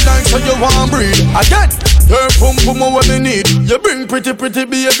cocky like so you want breathe. Again, her pum what me need. You bring pretty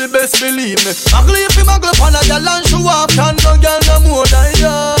baby, best believe me. Ugly if you muggle on a girl and show off. Can no girl no more than you.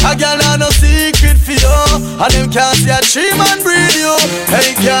 A girl have no secret for you. And them can't see a tree man breed you.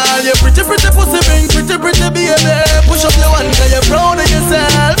 Hey girl, you pretty pussy bring pretty baby. Push up your one cause you're proud of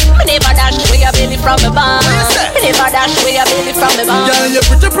yourself. Me never dash away a baby from the bar. Me never dash away a baby from the bar. Girl, you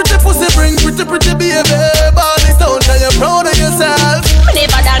pretty pussy bring pretty baby. Body down cause you're proud of yourself. Me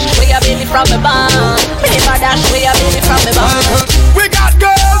never dash away a baby from the bar. Me never dash away a baby from the bar. We got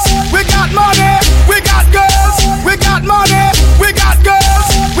girls, we got money. We got girls, we got money. We got girls,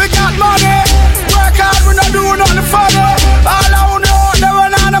 we got money. Work hard, we not do nothing funny. All I know, they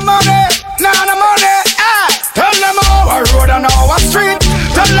run out of money. Not the money, Tell them how I road and how I street.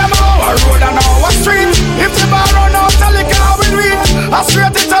 Tell them how I road and how I street. If the bar run out, tell the car we do it. I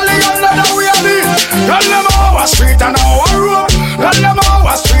straight to tell the young that we are it. Tell them how I street and how I road. Tell them how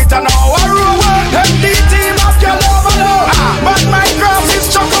I street and how I road. MD team of your love alone. But my cross is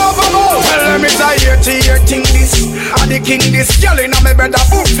chuck over more. Tell them it's a year thing this. And the king this. Girl in me bed a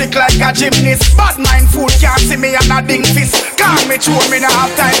boot flick like a gymnast. Bad mind fool can't see me and a ding fist. Can't me chew me no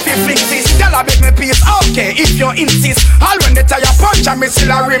have time to fling this. Girl I beg me peace, okay if you insist. All when they tire punch and me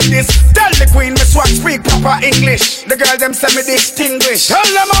still a rim this. Tell the queen me swag speak proper English. The girl them say me distinguish. Tell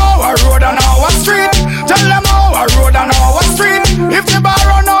them how I road and how I street. Tell them how I road and how I street. If the bar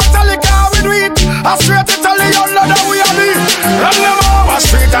run out, tell the car we do it. I straight to tell the young lad that we are it. Tell them how I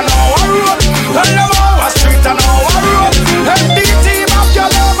street and how I road. Tell them how I street and how I road. MD team of your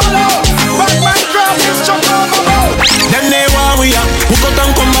love alone. But my crowd is chuck over more. Them they want we are. Who got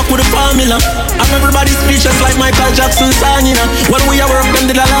and come back with the formula. I'm everybody speechless like Michael Jackson song, you know. When we are work, them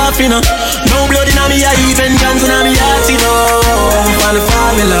did a laugh, you know. No blood in me, I even Johnson in me heart, you know. For the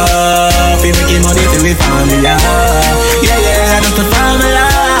formula, we making money to the formula. Yeah, that's the formula.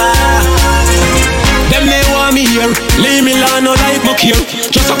 Them they want me here. Leave me alone, no like my care.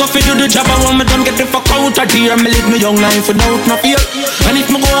 Just a go fi do the job, I want me done get the fuck out of here. Me live me young life without no fear. And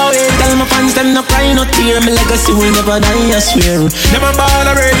if me go away, tell my fans them no cry, no tear. Me legacy will never die, I swear. Never ball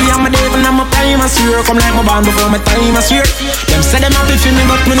already, I'm a devil, I'm a prime, I swear. Come like my band before my time, I swear. Them say them happy for me,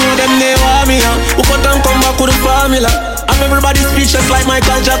 but me know them they want me, Who cut and come back with the formula. I'm everybody speechless like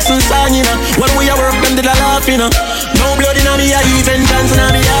Michael Jackson song, you know. When we are work, them did a laugh, you know. No blood in me, I even Johnson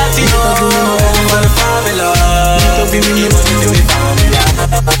in me heart, you know. For the formula, to be me, to be formula.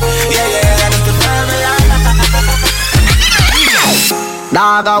 Yeah, that's the formula.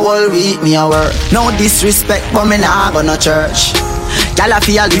 Dog a whole week me a work. No disrespect but me nah go no church. Gyal a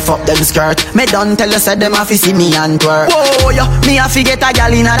feel lift up them skirt. Me done tell you said them a fi see me and twerk. Whoa, yo, me a fi get a gyal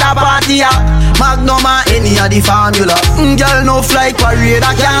inna da party ya. Magnum a any a the formula. Gyal no fly parade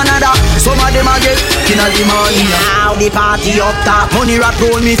a Canada. Some of them a get inna the money. Now the party up top. Money rap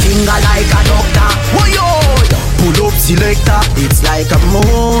roll me finger like a doctor. Whoa, yo, pull up selector. It's like a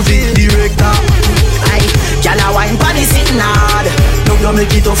movie director. Aye, gyal a wine party sitting hard. Now you make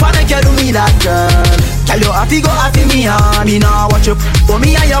it tough and make you do me that girl. Gyal you happy go happy me hard. Me now watch you for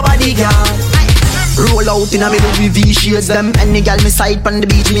me and your body girl. Roll out in a me Louis V shades them. Any gal me side pon the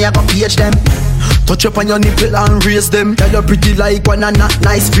beach me a go page them. Touch up on your nipple and raise them. Tell you pretty like one and not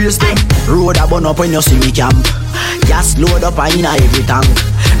nice face them. Road a burn up when you see me camp. Gas load up and in a every tank.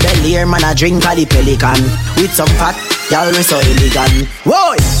 Then here man a drink a the Pelican. With some fat, y'all me so elegant.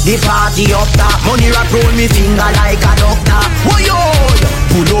 Whoa, the party up top. Money rap roll me finger like a doctor. Whoa, yo,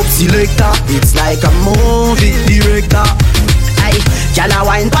 pull up selector. It's like a movie director. Aye, gyal a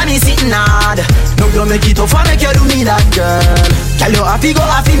wine pan is sitting hard. Now you make it tough and make you do me that girl. Gyal you happy go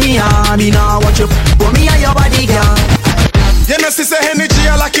happy me hard. Me now watch you for me and your body girl. You know she say energy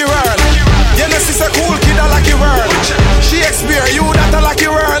a lucky world. You know she say cool kid a lucky world. She experience you that a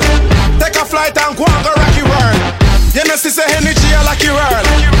lucky world. Take a flight and go and go rocky world. You know she say energy a lucky world.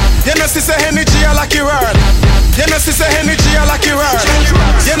 You know she say energy a lucky world. You know she say energy a lucky world.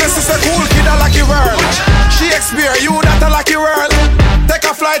 You know she say cool kid a lucky world. She experience you that a lucky world. Take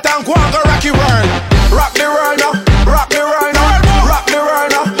a flight and go and go rocky world. Rock the world now, rock the world now, rock the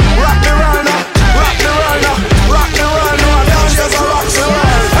world now, rock the world now, rock the world now, rock the world now. Downstairs I rock the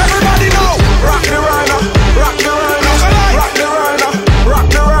world. Everybody know, rock the world now, rock the world now, rock the world now, rock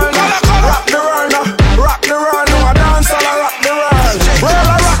the world now, rock the world now, rock the world now. Dance all I rock the world. World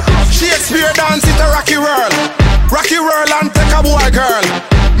I rock. She experience dance it a rocky world. Rocky world and take a boy girl.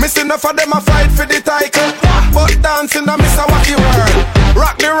 Missing enough of them a fight for the title, but dancing a miss a wacky world.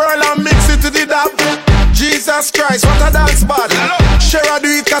 Rock the world and mix it to the dab. Jesus Christ, what a dance bad. Sure I do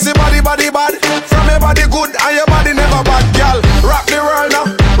it cause your body bad. From your body good and your body never bad, girl. Rock the world now,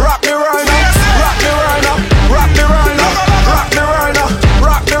 rock the world now, rock the world now, rock the world now, rock the world now,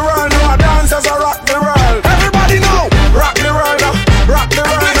 rock the world now. Dancers are rock the world. Everybody know, rock the world now, rock the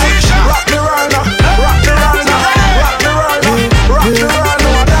world now, rock the world now, rock the world now, rock the world now, rock the world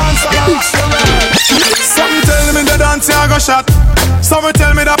now. Dancers are rock the world. Some tell me the dance I go shot. Some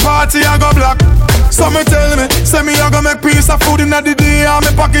tell me the party I go black. Some tell me, say me I go make piece of food in the day and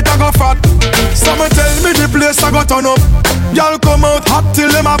me pocket I go fat. Some tell me the place I go turn up. Y'all come out hot till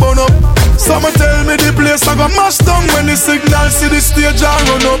them a burn up. Some tell me the place I go mash down when the signal see the stage and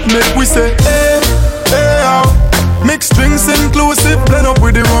run up. Make we say, hey, hey, oh. Mixed drinks inclusive, blend up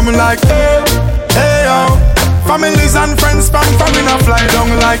with the rum like, hey, hey, oh. Families and friends from a fly down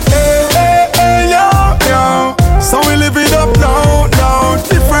like, hey, hey, hey, yo, yo. So we live it up now, now.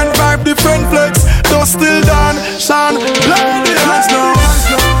 Different vibe, different flex. Though still done, shine, blow the hands now.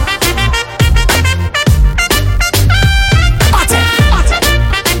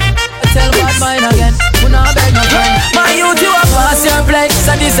 Tell bad mind again, we not beg no friend. My youth, you a pass your flex,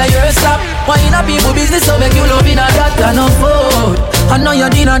 and this a your stop. Why in a people business, so make you love in a that kind of food. I know you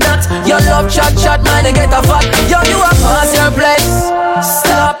dinner that, your love chat, man, they get a fat. Yo, you a pass your flex.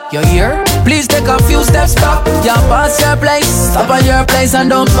 Stop, you hear? Please take a few steps back. You pass your place, stop at your place and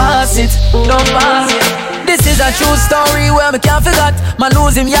don't pass it, don't pass it. This is a true story where me can't forget. Man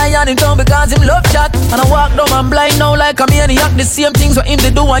lose him, yeah, and him down because him love chat. And I walk down and blind now like a maniac. The same things what him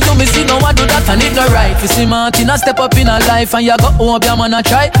they do and you me see no one do that. And it no right. You see Martin a step up in a life and you go home, your man a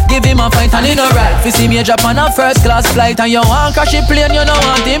try. Give him a fight and it no right. You see me drop on a first class flight and you want crash a plane, you don't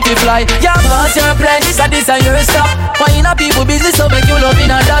want him to fly. Yeah, pass your place, so this a your stop. Why in a people business so make you love in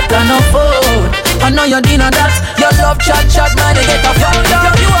a that and no food. I know you dinner that. Your love chat, man, they get a fuck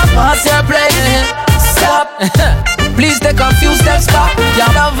down. You a pass your place. Stop. Please take a few steps back. You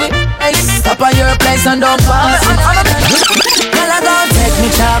love it. Hey, stop at your place and don't pass it. Girl, I gon' take me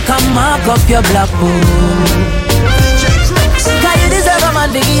chalk and mark up your blackboard. Cause you deserve a man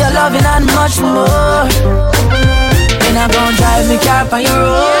to give you loving and much more. Then I gon' drive me car on your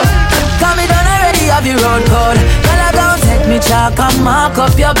road. Cause me done already have your road code. Girl, I gon' take me chalk and mark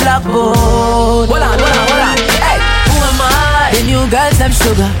up your blackboard. Hold on. Hey, who am I? The new girls, them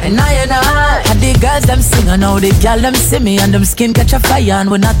sugar, and I. And the girls, them singer, now the girl, them see me, and them skin catch a fire. And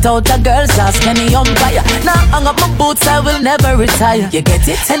when I out a girls, ask any umpire. Now hang up my boots, I will never retire. You get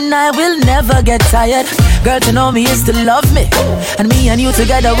it? And I will never get tired. Girl, to know me is to love me, and me and you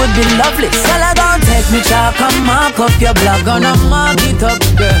together would be lovely. Girl, I gon' take me chalk and mark up your block, gonna mark it up,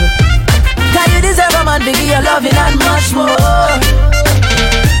 girl. Cause you deserve a man to give you loving and much more.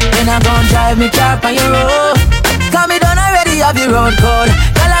 Then I gon' drive me car on your road. Cause me done already have have your road code.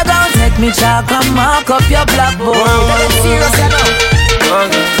 Girl, I gon' take me chalk and mark up your blackboard. Serious, you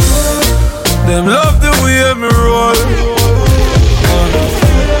know. Them love the way me roll.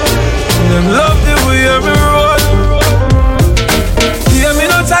 Them love the way me roll. Yeah, me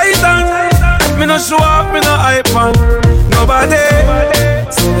no titan, me no show up, me no hype on nobody.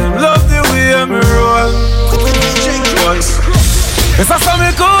 So them love the way me roll. Better say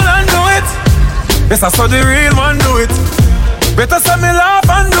me cool and do it. Better say the real man do it. Better say me laugh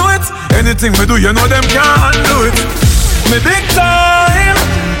and do it. Anything me do, you know them can't undo it. Me big time.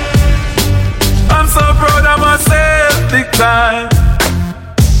 I'm so proud of myself. Big time.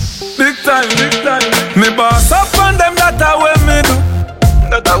 Big time, big time. Me boss up on them, that's how me do.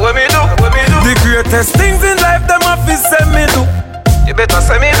 That's how me do, what me do. The greatest things in life, them have to say me do. You better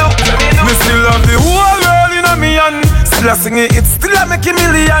say me do, say me do. Me still love the whole world in a me hand. Still a sing it, still a make a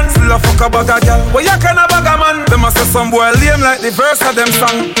million. Still a fuck a bag a girl, but you can a bag a man. Them a say some boy lame like the verse of them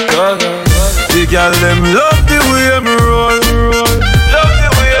song. The girl them love the way me roll. Love the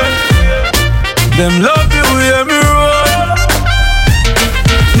way. Them love the way me roll.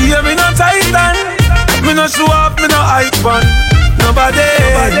 Yeah, me no titan, me no show up, me no hype on nobody.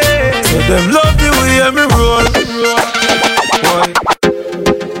 So them love the way me roll.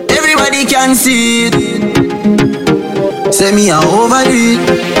 Everybody can see it. Say me a overdo it,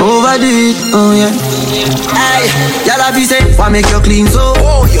 oh yeah. Aye, y'all be say, why make you clean so?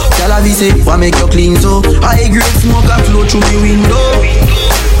 Y'all be say, why make you clean so? High grade smoke a flow through me window.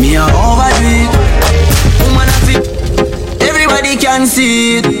 Me a overdo it, woman a fit. Everybody can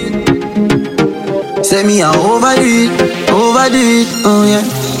see it. Say me a overdo it, oh yeah.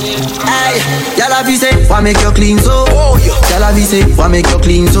 Aye, y'all be say, why make you clean so? Y'all be say, why make you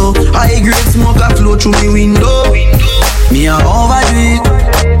clean so? High grade smoke a flow through me window. Me a overdo it.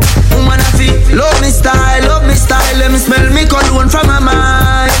 Woman a fit. Love me style, let me smell me cologne from my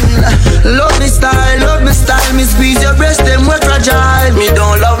mind. Love me style, me squeeze your breast, them we fragile. Me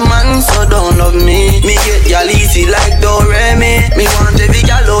don't love man, so don't love me. Me get y'all easy like Doremi. Me want every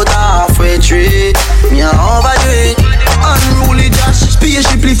gal out halfway tree. Me a overdo it. Unruly Josh,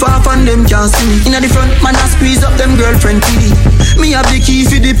 spaceship lift off and them can't see me. Inna the front, man a squeeze up them girlfriend kitty. Me have the key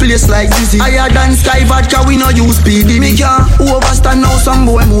for the place like Dizzy. Higher than Sky Vodka, we no use PD. Me can't overstand now, some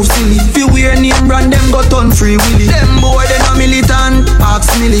boy move silly. If you wear name brand, them got on free willy. Them boy, they no militant, ask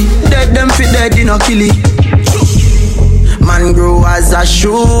Millie. Dead them fit dead, they no kill it. Man grow as a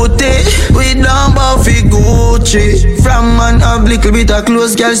shooty. We don't bow fi Gucci. From man have little bit of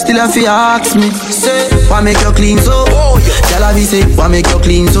clothes, girl still a fi ask me. Say, why make you clean so? Girl a be say, why make you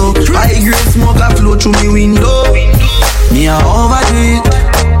clean so? High grade smoke a flow through me window. Me a overdo it.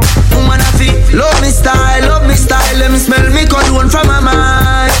 Woman a fi love me style, let me smell me cologne from my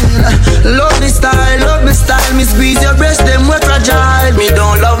mind. Love me style, me squeeze your breast, them we fragile. Me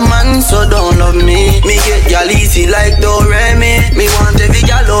don't love man, so don't love me. Me get y'all easy like Doremi. Me want every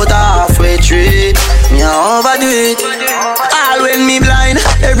gal out halfway tree. Me a overdo it. All when me blind,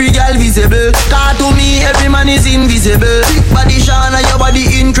 every gal visible. Car to me, every man is invisible. Big body shine and your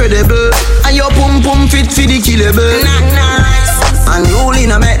body incredible. And your pum pum fit for the killable. Nice. And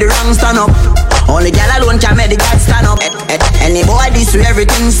rolling, I make the wrong stand up. Only gal alone can make the god stand up. Any boy this way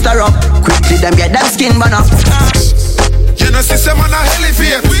everything stir up. Quickly them get them skin burn up. You know system on a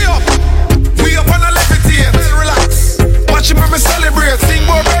elevate. We up on a levitate. Relax. Watch him and me celebrate. Sing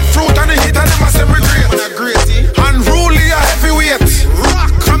more breadfruit and the hit and them a segregate. Unruly a heavyweight.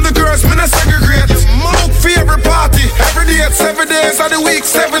 Rock from the girls, me no segregate. Smoke for every party. Every day, 7 days of the week,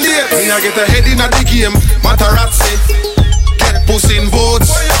 7 days. Me I get a head in a the game. Matarazzi. Pussy in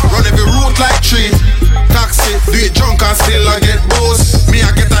boats, run every route like tree. Taxi, do it drunk and still I get boss. Me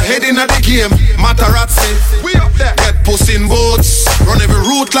I get a head in the game, Matarazzi. We up there. Get pussy in boats, run every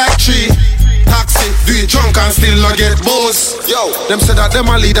route like tree. Taxi, do it drunk and still I get boss. Yo, them said that them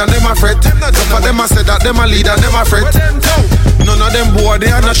a lead and them a fret. Some of them a said that them a lead and them a fret. None of them boy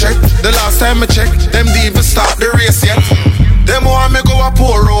they are not check. The last time I checked, them didn't even start the race yet. Them want me go a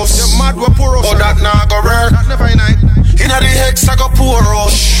poor roast. Them mad we poor roast. But that nah go work. Never night. Inna the hex I go poor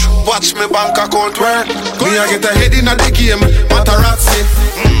rush. Watch me bank account work. Me I get a head inna the game, Matarazzi.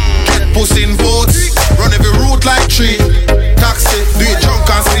 Get pussy in boats, run every route like tree. Taxi, do it drunk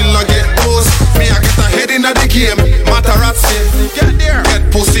and still I get boss. Me I get a head inna the game, Matarazzi. Get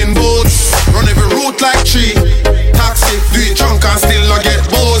pussy in boats, run every route like tree. Taxi, do it drunk and still I get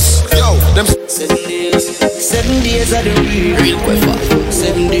boss. Yo, them 7 days of the week. Real quick,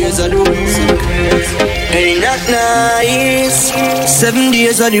 7 days of the week. Ain't that nice? 7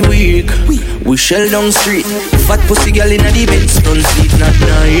 days of the week. We shell down street. Fat pussy girl in the bed. Front seat not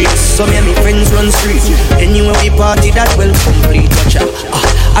nice. So me and me friends run street. Anywhere we party, that will complete. Watcha.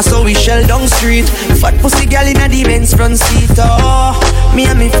 I saw we shell down street. Fat pussy girl in a the Benz front seat. Oh, me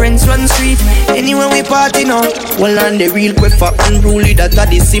and me friends run street. Anywhere we party now. Well, and the real quick for unruly, that are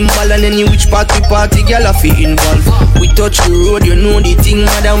the symbol. And any which party girl I feel involved. We touch the road, you know the thing,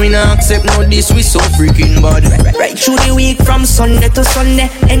 mother. We not accept no this, we so freaking bad. Right through the week from Sunday to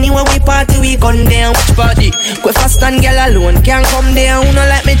Sunday. Anywhere we party, we gone there. Which party? Quick fast and girl alone can't come there. Who no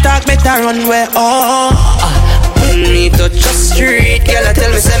like me talk, better run where. When me touch the street, girl I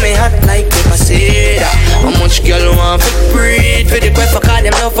tell me say me hot like pepper seed. How much girl want to breathe? For the quiff, call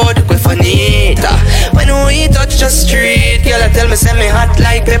them love for the quiff I need. When we touch the street, girl I tell me say me hot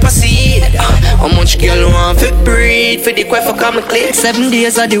like pepper seed. How much girl want to breathe? For the quiff, call me clean. 7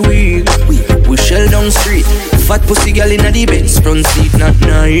 days of the week, we shell down street. Fat pussy girl in a the Benz front seat, not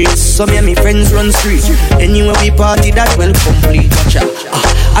nice. So me and me friends run street. Anywhere we party, that will complete. Watcha.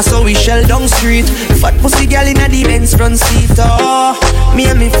 I saw we shell down street. Fat pussy girl in a the Benz front seat. Oh, me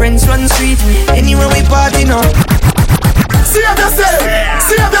and me friends run street. Anywhere we party now. Save yourself,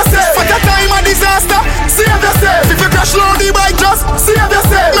 save yourself. For the time of disaster, save yourself. If you crash low the bike, just save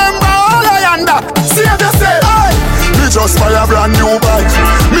yourself. Remember all I under, save yourself. Aye. Me just buy a brand new bike.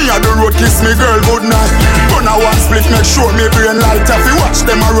 Me on the road kiss me girl good night. Gonna one split, make sure me brain light. If you watch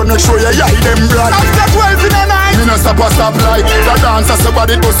them a road, make sure you eye them bright. After 12 in the night, me no stop a stop light. The dancer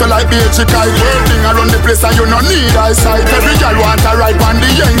somebody bustle like BH kite. Working around the place and you no need eyesight. Every girl want a ride on the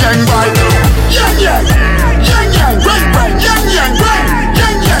yang bike. Yang yang, yang yang, bang bang, yang yang, bang,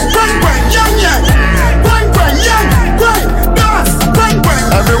 yang yang, bang bang, yang yang, bang bang, yang, bang, dance, bang bang.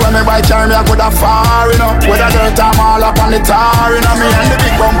 Everywhere me buy car, me I coulda far, you know. With a dirt I'm all up on the tar, you know. Me and the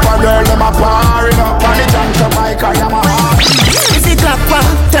big bumper girl, them a par, you know. On the junk to bike, I am a heart. Is it clock one?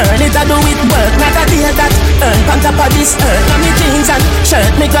 Turn it, I do it work. Not a day that earn on top of this earth. Now me jeans and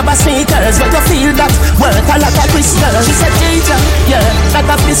shirt, me grab a sneakers. But you feel that work a lot of crystal. She said, teacher, yeah, that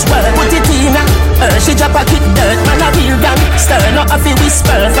of this world. Put it in her, she drop a kick dirt. Man a real gangster, not a fi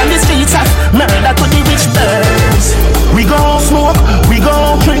whisper. From the streets of murder to the rich birds. We gon' smoke, we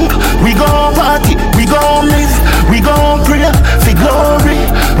gon' drink, we gon' party, we gon' live, we gon' pray for glory.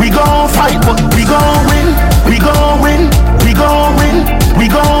 We gon' fight, but we gon' win. We gon' win, we gon' win. We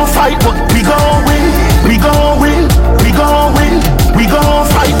gon' fight, but we gon' win. We gon' win, we gon' win. We gon'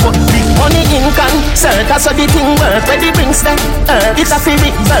 fight, but we money in concert, that's how the thing work. Where the rings them, it's a fi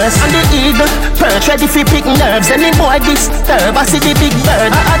reverse. And the eagle perch, ready fi pick nerves. Any boy disturb, I see the big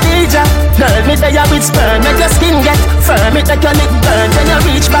bird. A DJ, girl, me there with sperm. Make your skin get firm, it make your lip burn. Then you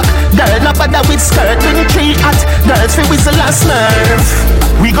reach back, girl, not bother with skirt. Bring 3 hot girls fi whistle and smurf.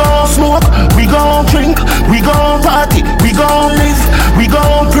 We gon' smoke, we gon' drink, we gon' party, we gon' live, we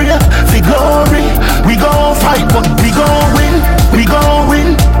gon' pray for glory. We gon' fight, but we gon' win. We gon'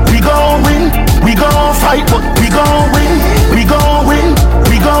 win, we gon' win. We gon' fight, but we gon' win. We gon' win,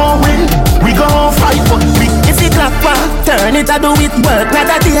 we gon' win. We gon' fight, but we. If the clock one, turn it, I do it work.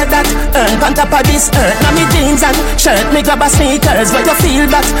 Not a day that earn on top of this earth. Now me jeans and shirt, me grab a sneakers. But you feel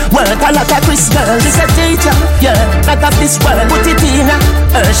that work a lot of Chris girls. She said, teacher, yeah, not of this world. Put it in her,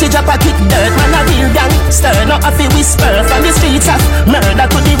 she drop a kick dirt. Man a real gangster, not a fi whisper. From the streets of murder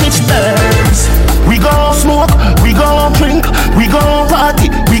to the rich birds. We gon' smoke, we gon' drink, we gon' party,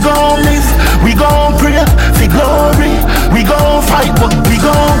 we gon' live, we gon' pray for glory. We gon' fight, but we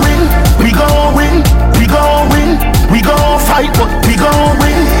gon' win. We gon' win, we gon' win. We gon' fight, but we gon'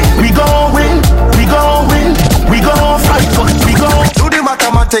 win. We gon' win, we gon' win. We gon' fight, but we gon' do the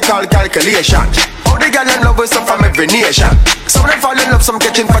mathematical calculation. How the girl in love with some from every nation. Some them fall in love, some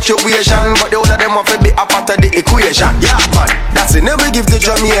catch infatuation. But the older them want to be a part of the equation. Yeah, man, that's it. Never give the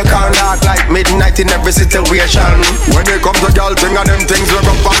Jamaican dark like midnight in every situation. When they come to girl, thing of them things we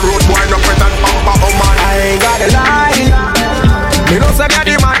up on road, boy, no pet and pamper, oh man. I ain't gotta lie. We don't say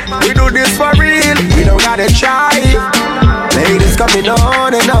the man, we do this for real. We don't gotta try. Ladies coming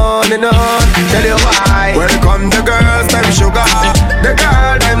on and on and on. Tell you why. Welcome the girls, them sugar. The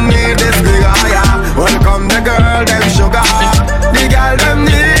girl them need this big higher. Welcome the girl, them sugar. The girl them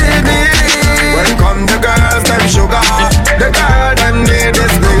need me. Welcome the girls, them sugar. The girl them need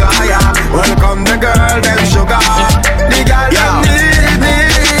this big higher. Welcome the girl, them sugar. The girl them need me.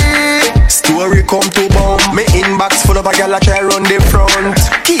 Story come to bomb. Me inbox full of a girl a try run the front.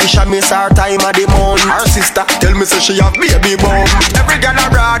 Keisha miss her time of the month. Her sister tell me say she have baby bump. Every girl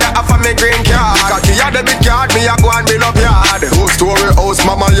a brother have a me green card. Cause she had a big yard, me a go and build up yard. Whole story house,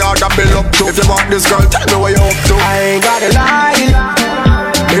 mama yard a build up to. If you want this girl, tell me what you up to. I ain't gotta lie.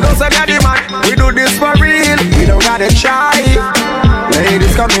 We don't say that the man, we do this for real. We don't gotta try.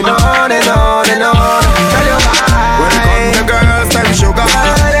 Ladies coming on and on and on. Tell you why. Welcome the girls, them sugar.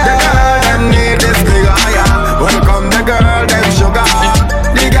 The girl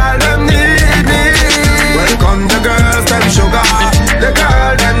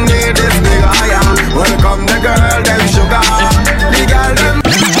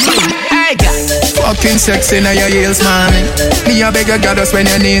looking sexy now your heels, mommy. Me a beg you, girl, just when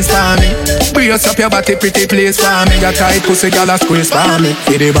your knees for me. Brace up your body, pretty place for me. Your tight pussy, girl, a squeeze for me.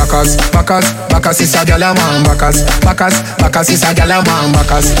 For the backers, backers, backers is a girl a man. Backers, backers, backers is a girl a man.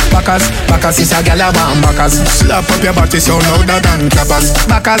 Backers, backers, backers is a girl a man. Backers, slap up your body so louder than clappers.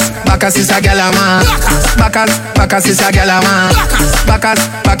 Backers, backers is a girl a man. Backers, backers is a girl a man. Backers,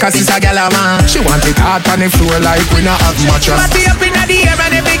 backers is a girl a man. She want it hard on the floor like we not have mattress. Body up in the air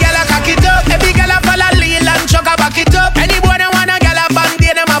and every girl a cock it up. Every girl a follow lean and chuck a back it up. Any boy that want a girl a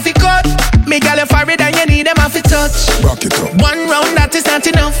band-aid them have to cut. Me girl a forehead and you need them have to touch. Rock it up. One round that is not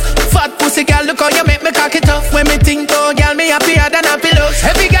enough. Fat pussy girl, look how you make me cock it up. When me think oh girl, me happier than a pillow.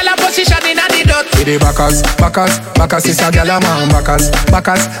 Every girl a position in a the dot. For the backers, backers, backers is a girl a man. Backers,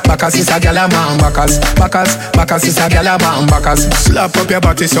 backers, backers is a girl a man. Backers, backers, backers is a girl a man. Backers, slap up your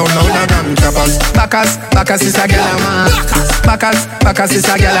body so louder than clappers. Backers, backers is a girl a man. Backers, backers is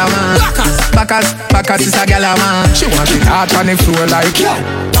a girl a man. Backers, backers is a girl a man. She want it hard on the floor like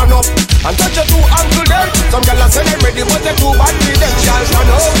turn up and touch your two ankle them. Some gyal say they ready but they too bad for them. Gyal turn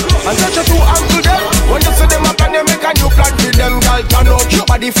up and touch your two ankle them. When you see them up and you make a new plan for them. Gyal turn up, your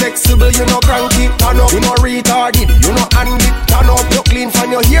body flexible, you no cranky. Turn up, you no retarded, you no handy. Turn up, you clean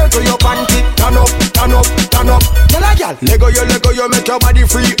from your hair to your panty. Turn up, turn up, turn up. Tell a gyal, Lego you make your body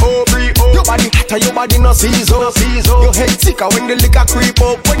free, oh free, oh. Your body hotter, your body no season, season. Your head sicker when the liquor creep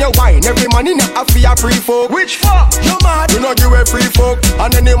up. When you wine, every man in a free a free folk. Which fuck? You mad? You know give a free folk.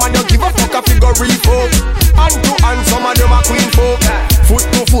 And any man you give a fuck a figure folk. Hand to hand, some of them a queen folk. Foot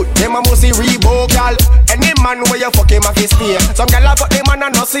to foot, them a must see Reebok, gal. Any man where you fuck him a fist stay. Some gal a fuck them and a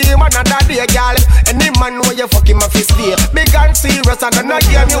no see him another day, gal. Any man where you fuck him a fist stay. Big and serious and a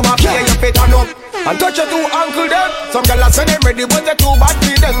game you a play. You fit turn up and touch your two ankle them. Some gal a say them ready but they too bad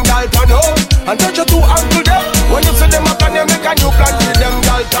for them, gal. Turn up and touch your two ankle them. When you see them up and you make a new plan for them,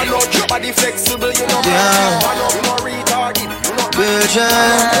 gal. Turn up, your body flexible, you know. Yeah. You know retarded. Girl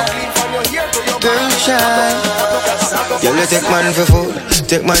shine, girl shine. Girl, you take man for food,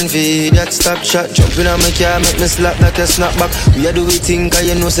 take man for that stop shot. Jump in on my car, make me slap like a snapback. We a do we think, cause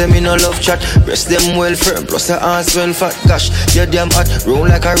you know say me no love chat. Breast them well firm, plus the ass well fat. Gosh, you damn hot, roll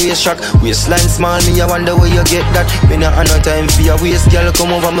like a race track. Waistline small, me I wonder where you get that. Me not have no time for your waist, girl,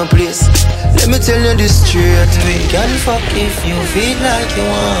 come over my place. Let me tell you this straight. We can fuck if you feel like you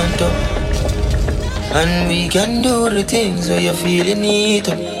want to. And we can do the things where you feel you need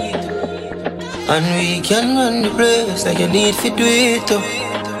to. And we can run the place like you need to do it to.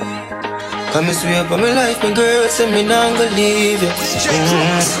 Come and swear by my life, my girl, say me not gonna leave you.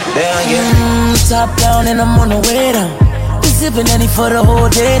 There again. Top down and I'm on the way down. We sipping any for the whole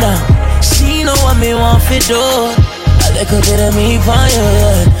day down. She know what me want for do. A little bit of me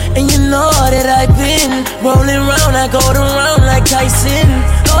fire. And you know that I've been rolling round, I go around like Tyson.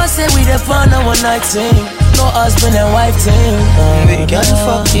 No, I said we the fun of one night thing. No husband and wife thing. We can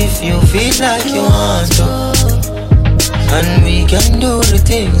fuck if you feel like you want to. And we can do the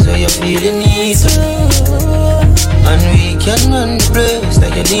things where you feel you need to. And we can run the place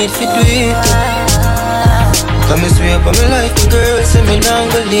like you need to do it to. Come and swear by my life, my girl, say me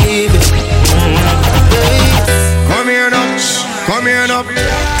not gonna leave you. Come here now, come here now,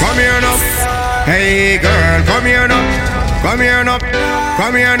 come here now. Hey girl, come here now, come here now,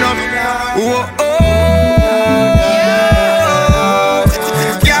 come here now. Whoa, oh,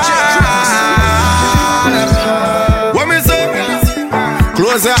 yeah. What me say?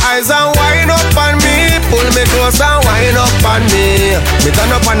 Close your eyes and wind up on me. Pull me close and wind up on me. Me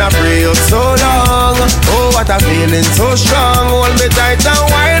turn up and I pray up so long. Oh, what a feeling so strong. Hold me tight and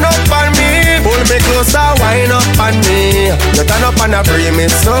wind up on me. Pull me close and wind up on me. You turn up and I pray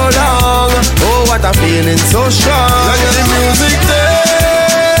me so long. Oh, what a feeling so strong. Let the music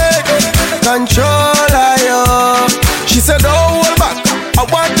take control of you. She said, don't hold back. I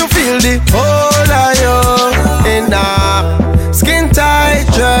want to feel the whole of you. In a skin tight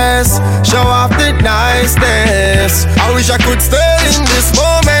dress, show off the niceness. I wish I could stay in this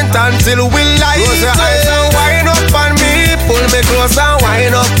moment until we light it. Close your eyes and wind up on me. Pull me close and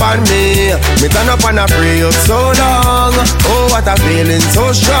wind up on me. Me turn up and I pray up so long. Oh, what a feeling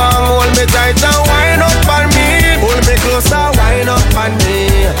so strong. Hold me tight and wind up on me. Pull me close and wind up on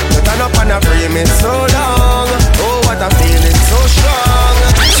me. Me turn up and I pray me so long. Oh, what a feeling so strong.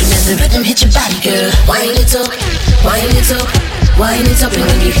 Let the rhythm hit your body, girl. Wind it up, wind it up, wind it up. And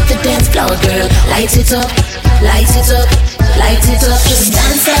when you hit the dance floor, girl, light it up, light it up, light it up. Just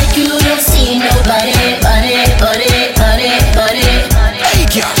dance like you don't see nobody. Body, body, body, body. Hey,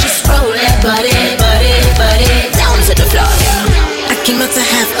 girl, just roll that body, body, body down to the floor. I came out to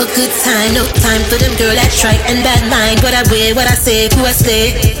have a good time, no Time for them girl that try and bad mind. What I wear, what I say, who I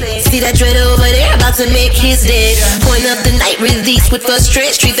stay. See that dread over there, about to make his day. Point of the night, release with first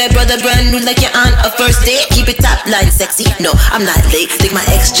straight. Treat that brother brand new like you're on a first date. Keep it top line sexy, no, I'm not late. Think my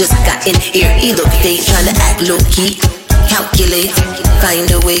ex just got in here, he look fake. Tryna act low key, calculate,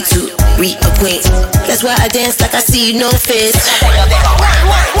 find a way to reacquaint. That's why I dance like I see no face. What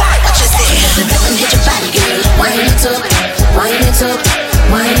you say? The rhythm hit your body, girl. Wind it up, wind it up,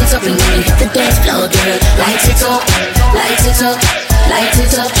 wind it up. And when you hit the dance floor, girl, light it up, light it up, light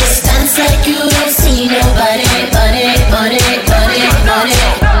it up. Just dance like you don't see nobody. Body, body, body, body.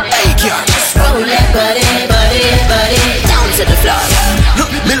 Hey, girl, just roll that body, body, body down to the floor.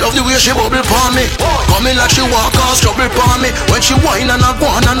 Me love the way she bubble pon me. Coming like she walk or trouble pon me. When she whine and a go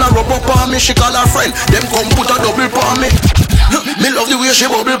on and a rub up on me, she call her friend, them come put a double pon me. Me love the way she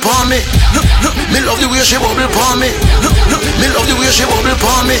bubble pon me. Me love the way she bubble pon me. Me love the way she bubble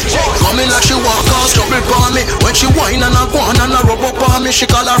pon me. Coming like she walk or trouble pon me. When she whine and a go on and a rub up on me, she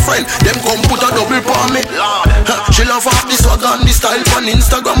call her friend, them come put a double pon me. She love off the swag and the style on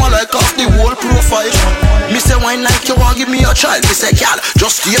Instagram, I like off the whole profile. Me say wine like you want give me a child. Me say girl,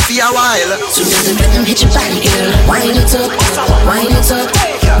 just stay for a while. So let the rhythm hit your body, girl. Wind it up, wind it up,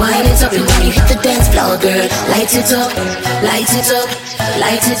 wind it up. And when you hit the dance floor, girl, light it up, light it up,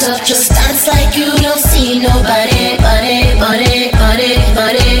 light it up. Just dance like you don't see nobody. Body, body, body,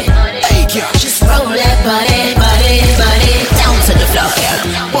 body. Hey, girl, just roll that body, body, body down to the floor,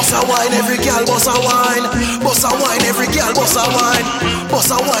 girl. Boss a wine, every girl, boss a wine. Boss a wine, every girl, boss a wine.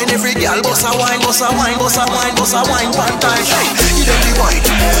 Boss a wine, every girl, boss a wine, boss a wine, boss a wine, boss a wine, one time. Hey, give them the wine,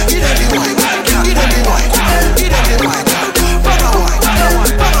 give them the wine, give them the wine, give them the wine. Brother wine,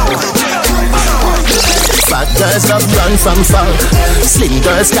 brother wine. Fat girls love run from fall. Slim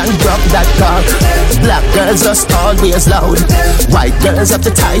girls can drop that car. Black girls just always loud. White girls have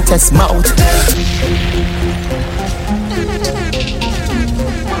the tightest mouth.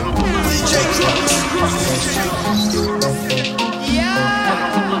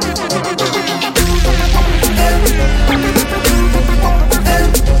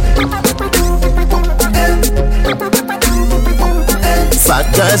 Fat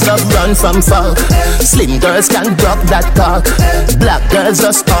girls love run from fall. Slim girls can drop that cock. Black girls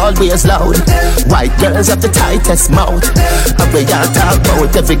just always loud. White girls have the tightest mouth. And we all talk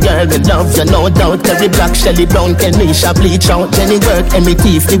about every girl we love, you no doubt. Terry Black, Shelly Brown, Kenisha, Bleach out. Jenny work, Emmy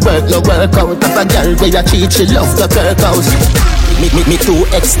Teeth, the work no work out. Have a girl where you cheat, she love the Kirk house. Me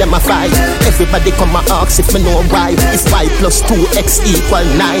 2X, them a 5. Everybody come and ask if me know why. If 5 plus 2X equal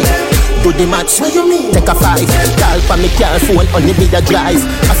 9. Do the maths, what you mean? Take a 5. Call for me car phone, only be a drive.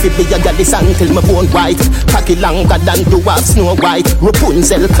 I feel be a gadis until my bone white. Cocky longer than dwarf Snow White.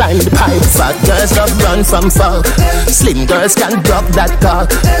 Rapunzel climb the pipe. Fat girls love run from fall. Slim girls can drop that cock.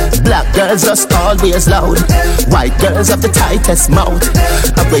 Black girls just always loud. White girls have the tightest mouth.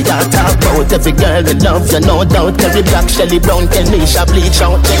 And we all talk about every girl we love, you no doubt. Terry Black, Shelly Brown, Kenisha, Bleach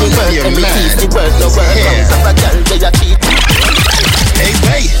out. Any work, any teeth, the work no work out. Have a girl where you cheat. Hey,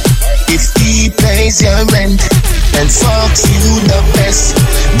 hey. If he pays your rent and fucks you the best,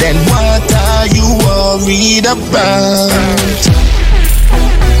 then what are you worried about?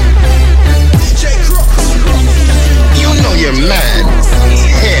 You know you're mad.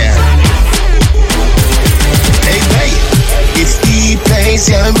 Yeah. Hey, hey. If he pays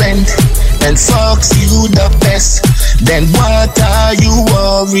your rent and fucks you the best, then what are you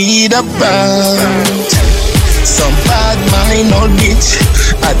worried about? Some bad mind old bitch,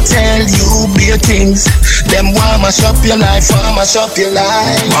 I tell you bare things. Them want mash up your life, want mash up your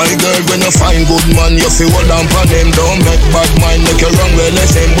life. My girl, when you find good man, you feel hold on for them. Don't make bad mind, make you wrong well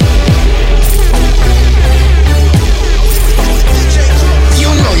listen. You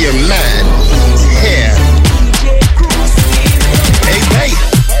know you're mad. Yeah. Hey, hey.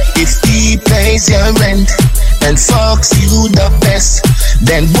 If he pays your rent and fucks you the best,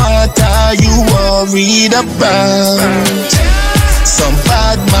 then what are you worried about? Some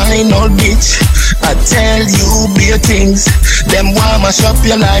bad mind old bitch, I tell you bare things. Them want mash up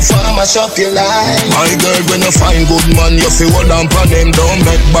your life, want mash up your life. My girl, when you find good man, you feel hold on for them. Don't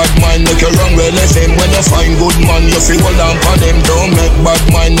make bad mind, make you wrong well listen. When you find good man, you feel hold on for them. Don't make bad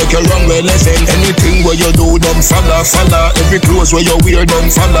mind, make you wrong well listen. Anything where you do, them follow, follow. Every clothes where you wear, them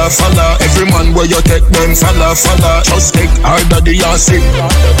follow, follow. Every man where you take, them follow, follow. Just take harder the sick.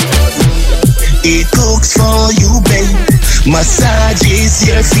 He cooks for you, babe. massages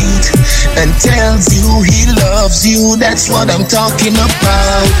your feet, and tells you he loves you. That's what I'm talking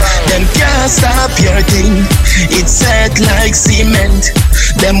about. Them can't stop your thing. It's set like cement.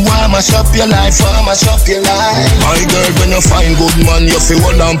 Them want mash up your life, want mash up your life. My girl, when you find good man, you feel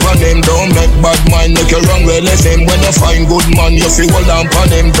hold on pon him. Don't make bad mind, make you wrong with him. When you find good man, you feel hold on pon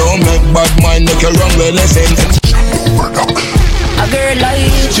him. Don't make bad mind, make you wrong with him. A girl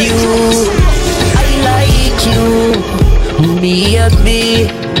like you, I like you. Be a bit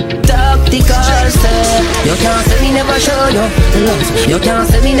tactical, say. You can't say me never show you the love. You can't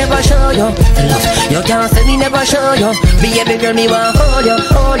say me never show you the love. You can't say me never show you. Be a big girl, me want hold you,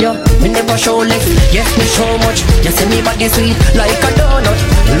 hold you. Me never show less, yes me show much. You say me body sweet like a donut.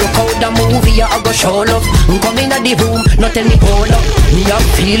 Look how the movie I go show love. Come in the room, not tell me hold up. Me have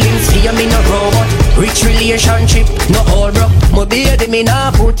feelings, fear me no robot. Rich relationship, no all broke. My baby me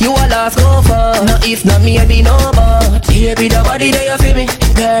nah put you a last go for. No if not me, I be no but. Here be the body that you feel me,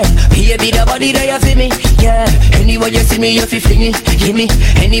 girl. Here be the body that you feel me, yeah. Anywhere you see me, you feel fling it, give me.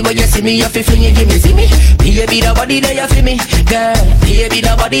 Anywhere you see me, you feel fling it, give me, see me. Here be the body that you feel me, girl. Here be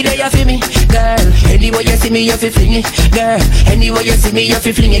the body that you feel me, girl. Anywhere you see me, you feel fling it, girl. Anywhere you see me, you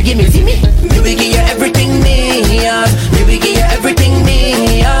feel fling it, give me, see me. Me will give you everything me have. Me will give you everything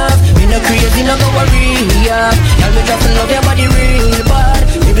me have. Me no crazy, no go worry, yeah. Y'all me just love your body real bad.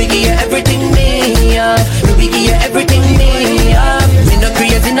 Me will give you everything me have. Me will give you everything me have. Me no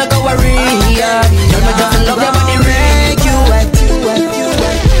crazy, no go worry, yeah. Y'all me just love your body real. You wet,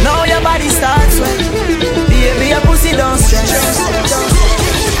 now your body starts wet. Baby, your pussy don't stress.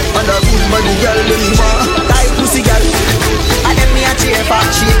 And a good body girl, when you want tight pussy girl. And then me a cheer for,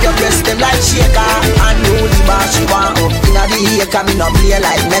 shake your breast them like shaker. And you the bar she want up inna the acre. Me no play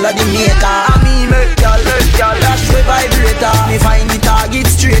like melody maker. Me make y'all dash the vibrator. Me find the target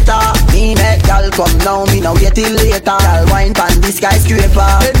straighter. Me make y'all come now, me no wait till later. Y'all wine pan the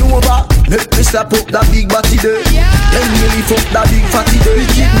skyscraper. Bend over, make me slap up that big body there. Then me lift up that big fatty there. We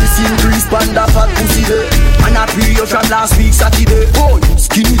keep me increase pan that fat pussy there. And I pre you from last week Saturday. Oh,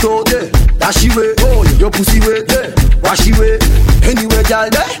 skin it out there, dash it way. Oh, your pussy way there, wash it way. Anyway, y'all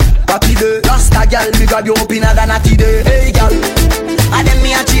there, papi there. Last a girl, me grab you up inna the natty there. Hey, girl. And then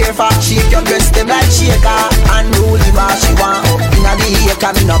me a cheer for, shake your breast them like shaker. And roll the bar she want up inna the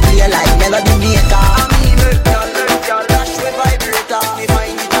acre. Me no play like melody maker. Me make y'all dash with vibrator. Me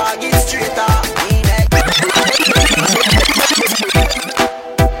find the target straighter.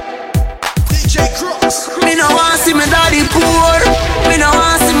 DJ Crooks. Me no want see me daddy poor. Me no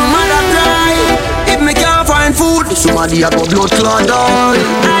want see my mother cry. If me can't find food, somebody a go blood clot down.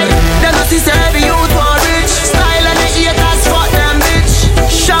 They no see say the youth for rich. Style and the haters fuck them bitch.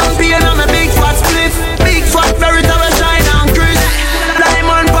 Champagne on my big fat spliff. Big fat Verita we shine and crisp.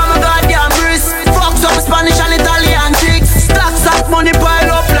 Diamond for my goddamn wrist. Fuck some Spanish and Italian chicks. Stacks of money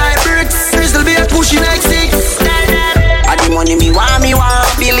pile up like bricks. Crystal be pushing like six. I the money me want,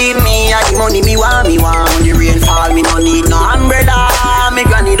 believe me. I the money me want. When the rain fall, me no need no umbrella. Me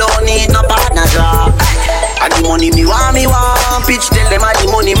granny don't need no partner job. I the money me want. Pitch tell them I the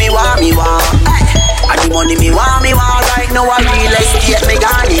money me want. I the money me want. Right now I real estate me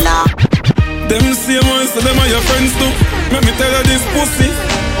gone in now. Them same ones, so them are your friends too. Let me tell you this pussy,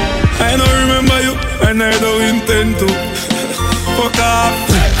 I don't remember you, and I don't intend to. Fuck off.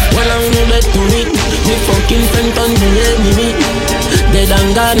 Well, I know best to me. Me fucking friend on the enemy. Dead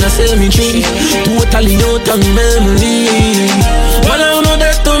and gone, I say me tree. Totally out of memory. Well, I know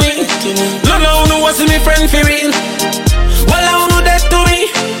that to me. No, no, what's me friend for real. Well, I know that to me.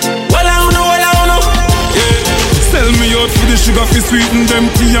 Well, I know. Yeah. Sell me out for the sugar fi sweeten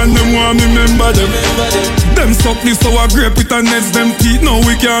them tea and them want me remember them. Them suck the sour grape with and nets them teeth. Now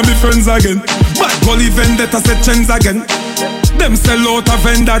we can't be friends again. Bad gully vendetta set chains again. Them sell out a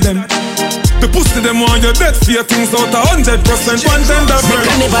vendor them. The pussy them want your dead fear things out 100% one tender friend. Make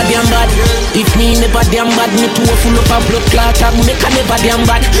a never damn bad. If me never damn bad, me too full up a blood clot. Make a never damn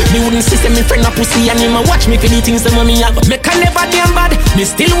bad. Me wouldn't see me friend a pussy and him a watch me for the things them me have. Make a never damn bad. Me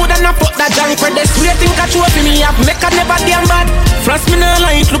still wouldn't have put that junk for the sweet thing catch you up in me up. Make a never damn bad. Frost me no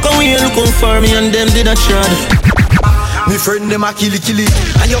like look away looking for me and them did a shred. Me friend them a killy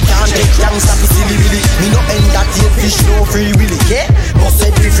and you can't take youngster for silly willy. Me no entertain fish no free willy, yeah? But say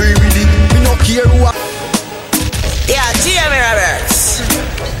free willy. Me no care who a... Yeah, T.M. Roberts.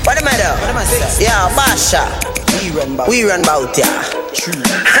 What the matter? Yeah, Basha. We run bout ya.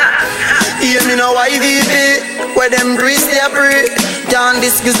 Hear me now YVP. Where them grease they pray. Down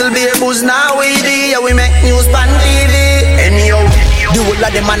this grizzle be a booze now we do. Yeah, we make news pan TV. Anyhow, the whole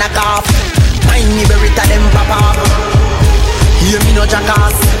of them man a cough. Mind me berita them papa. Hear me no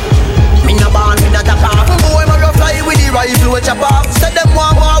jackass. Me no born with a tap off. Boy, my rough fly with the rifle we chop off. Say them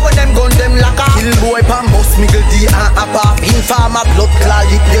want war when them gun them lock off. Kill boy pan bust miggle D and a pop. Informer blood clot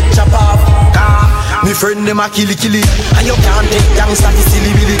it get chop off. Me friend them a killy killy, and you can't take gangsta to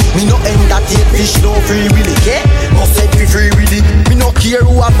silly billy. Me no entertain fish, no free willy, yeah? Must set me free with it. Me no care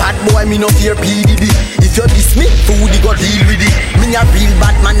who a bad boy, me no fear PDD. If you diss me, food you go deal with it. Me a real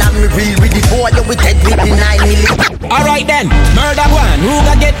bad man and me real with it. Boy you wicked with the 9 milli. Alright then, murder one, who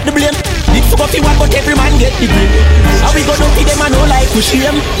ga get the blame? If you go fi one, but every man get the blame. How we go down to them and no like we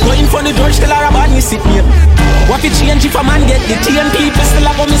shame. Go in front the judge, tell her about me sit name. What it change if a man get the TM people still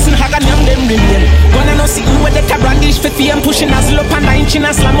a go missing hag and young them remain. Gonna no sitting with the brandish for fame, pushing a slope and 9 chin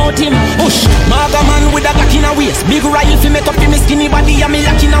and slam out him. Push, maga man with a glock in a waist. Big rifle fi make up him skinny body and me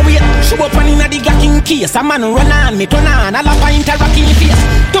lock in a weight. Show up on inna the glock in case. A man run on me turn on, all a pint a rock in the face.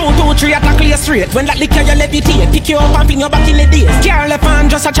 2, 2, 3 attack you straight. When that liquor you levitate, pick you up and pin you back in the days. Carl left hand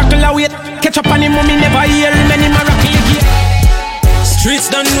just a chuckle a weight. Catch up on him mommy never hear him any man rock in the gate. Streets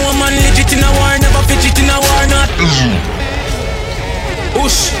don't know man legit in a war, never fidget in a war not.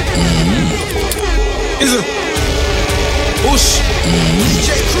 Ush. Is it? Ush.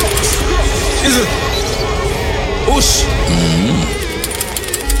 Is it? Ush.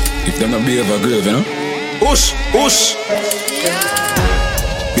 If them not behave a grave, you know? Ush. Ush.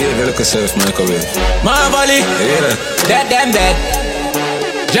 Behave like a self-microwave. Marvally. Yeah. Dead them dead.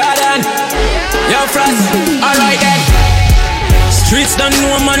 Jordan. Yo Frost. Alright then. Streets don't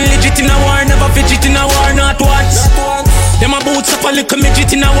know man legit in a war, never fidget in a war, not once. Them a boots up a little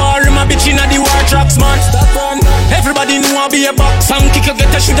midget in a war, him a bitch in a the war tracks, man. Everybody know I be a box song, kick you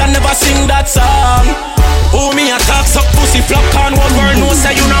get a should I never sing that song. Oh me a talk suck pussy flop can one word no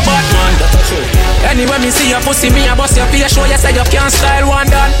say you not bad man. Anyway me see your pussy me a bust your face show you say you can't style one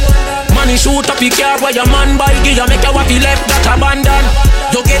done. Money shoot up your car where your man buy give you make your wife left that abandon.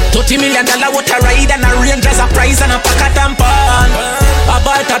 You get $30 million what a ride and a range as a prize and a pack of tampon. A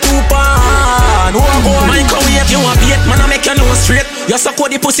bite a 2 pound. Oh microwave you a beat man I make you know straight. You suck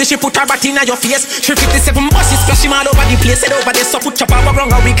out the pussy she put her bat in your face. She 57 buses splash him all over the place. Head over there so put chop over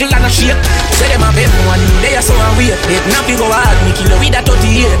wrong a wiggle and a shake. Say them a bed one they are so a wait. They nappy go hard me kill you with a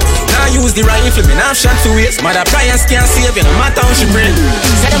 38. Now use the rifle me now shot to waste. Mother Priance can't save you no matter how she bring.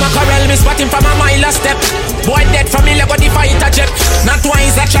 Say them a corral me spot him from a mile a step. Boy dead from me like the fighter jet. Not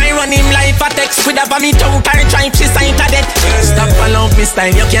twice I try run him like a text. With a vomit out and try she sign to death. Stop along this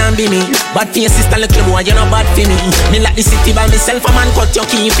time you can't be me. Bad for your sister little boy you no bad for me. Me like the city by myself a man cut your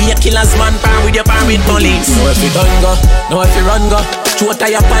key. Be a killer's man pan with your pan with police. No if you done go, no if you run go. Throw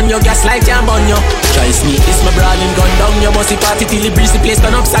tie up on your gas like you burn you. Try sneak this my brawling gun down. You must party till the breeze the place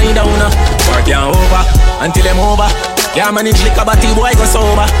turn upside down. Work you over until them over. Can't manage liquor but the boy go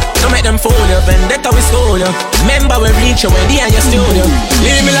sober. Don't make them fool you, vendetta we stole you. Remember we reach you when they in your studio.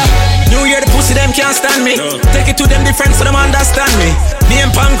 Leave me la, New Year the pussy them can't stand me. Take it to them different so them understand me.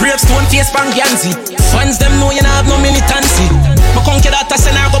 Name pan gravestone, face pan Ganzi. Fans them know you not have no militancy. My conky daughter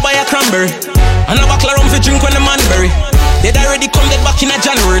say I go buy a cranberry. And a buckle around for drink when the man bury. They'd already come dead back in a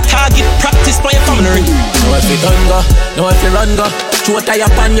January. Target practice by your family. No if you done go, no if you run go. Throw tie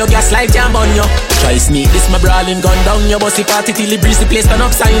up on your gas like you burn you. Try sneak this my brawling gun down. Your bossy party till the breeze the place turn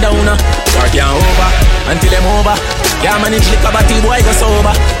upside down. Work you over until them over. Can't manage liquor but the boy go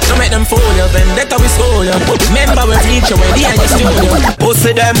sober. Don't make them fool you, vendetta we stole you. Remember we reach you when they in your studio.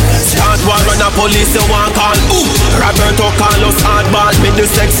 Pussy them, start war on a police you want call. Roberto Carlos hardball. Me the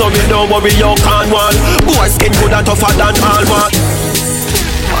sex so me don't worry you can't want. Boy skin good and tougher than all one.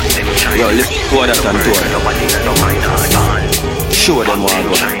 Yo, let's go that and tour. Show them what I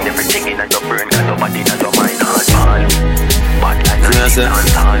got.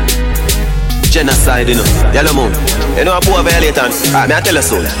 Genocide, you know. Yellow moon. You know a boy violator. Alright, me I tell you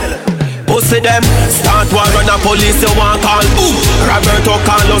so. Pussy them, start war on a police you want call. Roberto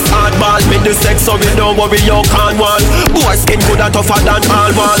Carlos hardball. Me the sex so me don't worry you can't want. Boy skin good and tougher than all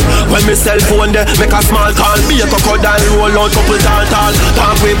one. When me cell phone there, make a small call. Be a crocodile roll out couple dancehall.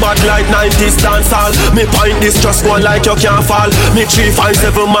 Talk way bad like 90s dancehall. Me point this just go like you can't fall. Me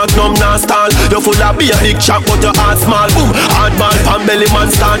 357 Magnum now stall. You full of be a big chap but your heart small. Boom, hardball from belly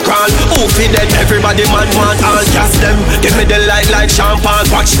man start crawl. Who feed them? Everybody man want all gas them. Give me the light like champagne.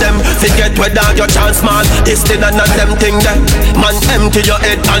 Watch them. Get where dog your chance man. This thing and not them thing there. Man empty your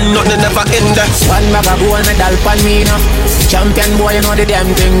head and nothing never in there. One bag of gold medal pan me no. Champion boy you know the damn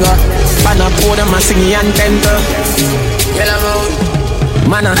thing. Pan a pour them a sing and temper. Yellow moon.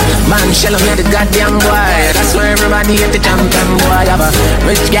 Man, shell me the goddamn boy. That's why everybody hate the champion boy. Have a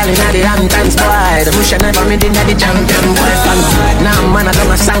rich gal in the Hamptons boy. The bush never made in the champion boy. Now man, I got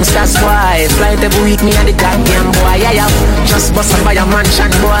my songsters boy. Fly every week, me and the goddamn boy. Yeah, yeah. Just bust up by a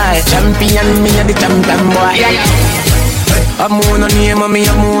mansion boy. Champion, me and the champion boy. Yeah, yeah. I'm on a name and me,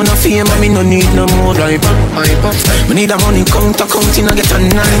 I'm on a fame and me no need no more driver. Me need a money counting, I get a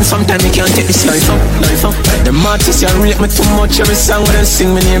 9. Sometimes me can't take this life up. The artists, you rate me too much. Every song when I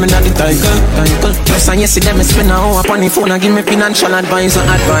sing me name and not the title. Plus and yesterday me spend an hour upon the phone and give me financial advice.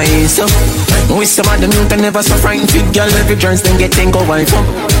 We some of the mute and never so frightened fit girl. Every joints then get 10 go wife up.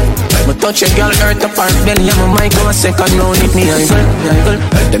 Me touch a girl earth apart belly and my mic on a second round hit me idle.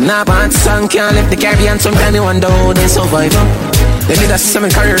 Them not bad song can't left the Caribbean. Sometimes they wonder how they survive. They did a 7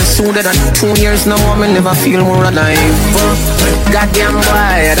 career sooner than 2 years now. Me never feel more alive. Goddamn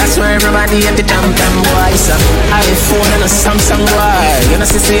boy, that's why everybody at the champion boy. So iPhone and a Samsung boy. You know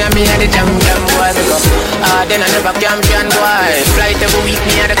see me at the champion boy. Because then I never champion boy. Flight every week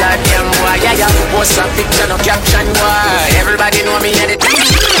me at the goddamn boy. Yeah, yeah. Post a picture no caption boy. Everybody know me at the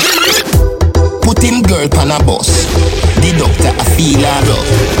Put him girl pan a bus. The doctor a feel her rough.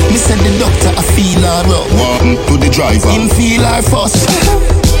 Me said the doctor a feel her rough. One to the driver. Him feel her first.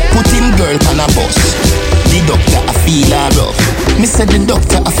 Put him girl pan a bus. The doctor a feel her rough. Me said the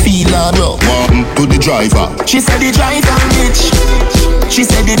doctor a feel her rough. One to the driver. She said the driver rich. She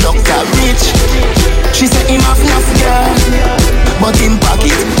said the doctor rich. She said him have enough girl, but him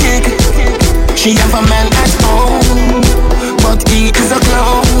pocket big. She have a man at home, but he is a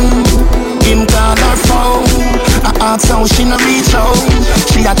clown. Him call her phone. I ask how she no reach out.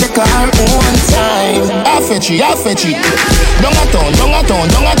 She a take her own time. I fetch it. Down a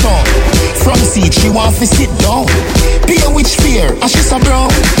town. From seat she want to sit down. Pay which fear, and she so brown.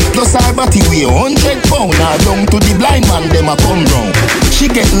 Plus her body weigh 100 pound. Now down to the blind man, them a come round. She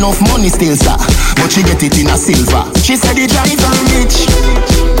get enough money still, sir, but she get it in a silver. She said the driver rich.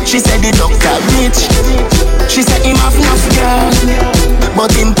 She said the doctor rich. She said him have enough girl, but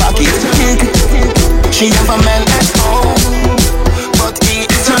him pocket big. She have a man at home, but he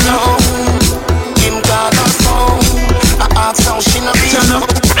is alone. Him call her phone. I ask how she no reach out.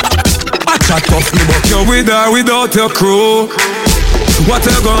 I chat off me but you're with her without your crew. What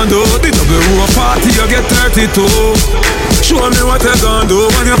you gonna do? The double row party you get 32. Show me what you gonna do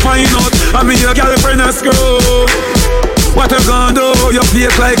when you find out I mean your girlfriend a screw. What you gonna do? You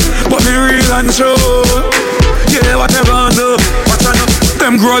fake like but me real and true. Yeah, what you gonna do? What you know?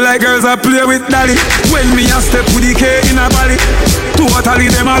 Them grow like girls I play with daddy. When me a step with the K in a body. Totally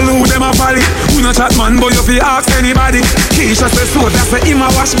them a loo, them a folly. We no chat man, but you fi ask anybody. Keisha say so, that say him a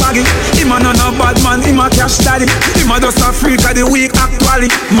wash baggy. Him a no bad man, him a cash daddy. Him a just a freak of the week actually.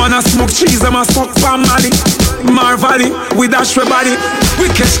 Man a smoke cheese, them a suck palm Mali. Marvally, we dash for body. We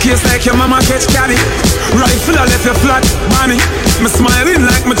catch case like your mama catch caddy. Rifle a left you flat, mommy. Me smiling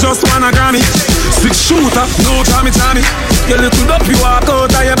like me just wanna Grammy. 6 shooter, no Tommy. You little up, you walk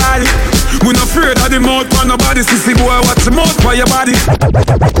out of your body. We not afraid of the mouth for nobody. Sissy boy, watch the mouth for your body.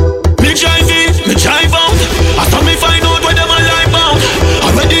 Me drive in, me drive out. After me find out where them a lie bound.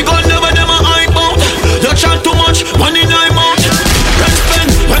 Already gone there where them a hype out. You chat too much, money in my mouth. Can't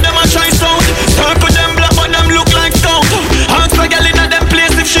spend when them a try sound. Start with them black but them look like stout. Ask a girl in a them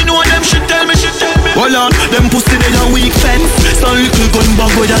place if she know them, she tell me. Hold on, them pussy they a weak fence. Some little gun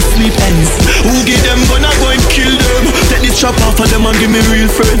bag with a sleep ends. Who give them gun I go and kill them. Take this chop off of them and give me real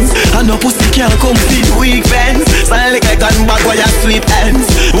friends. And no pussy can't come feed weak fence. Some little gun bag with a sleep ends.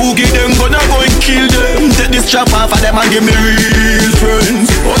 Who give them gun I go and kill them. Take this chop off of them and give me real friends.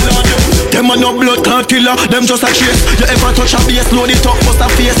 Hold on, them a no blood clot killer. Them just a chase. You ever touch a base, load it up, bust a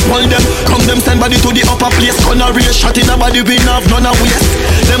face. Pull them, come them send body to the upper place. Gonna race, shot in a body, we have none a waste.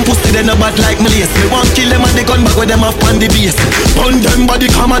 Them pussy they no bad like me lace. Me want kill them and the gun bag with them off on the base. Pound them body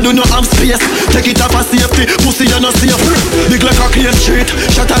come and do no have space. Take it off a safety, pussy you no safe. Big like a clean street,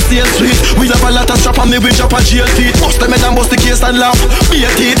 shot a steel street. We have a lot of strap on me, we drop a jail feet. Bust them and bust the case and laugh, be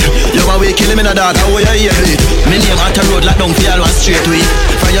a teeth. You a way kill him in a dog, how you hear it? Me name out a road like down for y'all one straight way.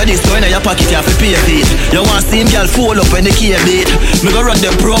 For your this going in your pocket you have to pay it. You want see him girl fall up when the key beat. Me go run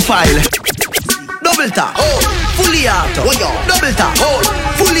them profile. Double tap, fully auto. Double tap,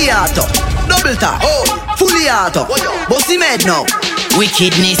 fully auto. Double tap, fully auto. Bossy made now.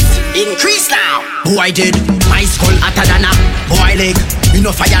 Wickedness increase now. Boy did. My skull hotter than a boy leg. You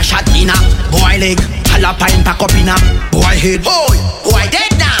know fire shot in a boy leg. Jalapine pack up in a boy head. Boy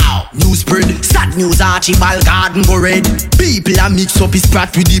dead now. New to spread. Sad news Archibald Garden go red. People a mix up his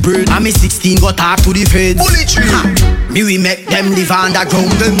brat with the bread. And me 16 go talk to the feds. Bullet tree. Me we make them live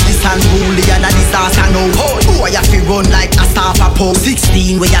underground. Them this and bully and a disaster now. Boy you fi run like a staff a pole.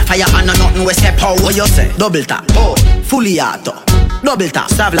 16 where you fire and a nothing we step out. What you say? Double tap. Fully auto. Double tap.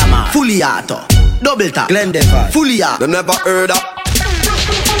 Savlama. Fully auto. Double tap. Glendale. Fully auto. Them never heard of.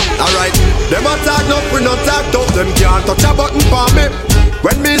 Alright, them attack no, we not talk tough. Them can't touch a button for me.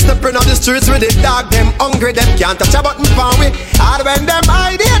 When me stepping on the streets with the dog, them hungry, them can't touch a button for me. And when them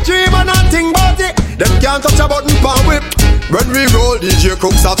idea dream and nothing about it, them can't touch a button for me. When we roll, DJ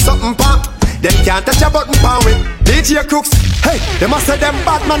Crooks have something pop. Them can't touch a button for me. DJ Crooks, hey, them must say them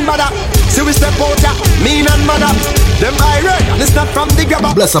bad man bada. See we step out ya, mean and mother. Them irate, and it's not from the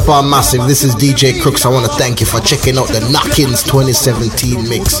grabber. Bless up our massive, this is DJ Crooks. I want to thank you for checking out the Knockins 2017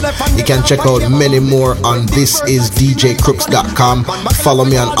 mix. You can check out many more on thisisdjcrooks.com. Follow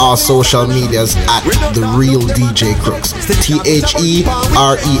me on all social medias at The Real DJ Crooks. THEREAL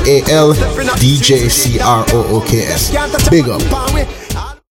DJCROOKS. Big up.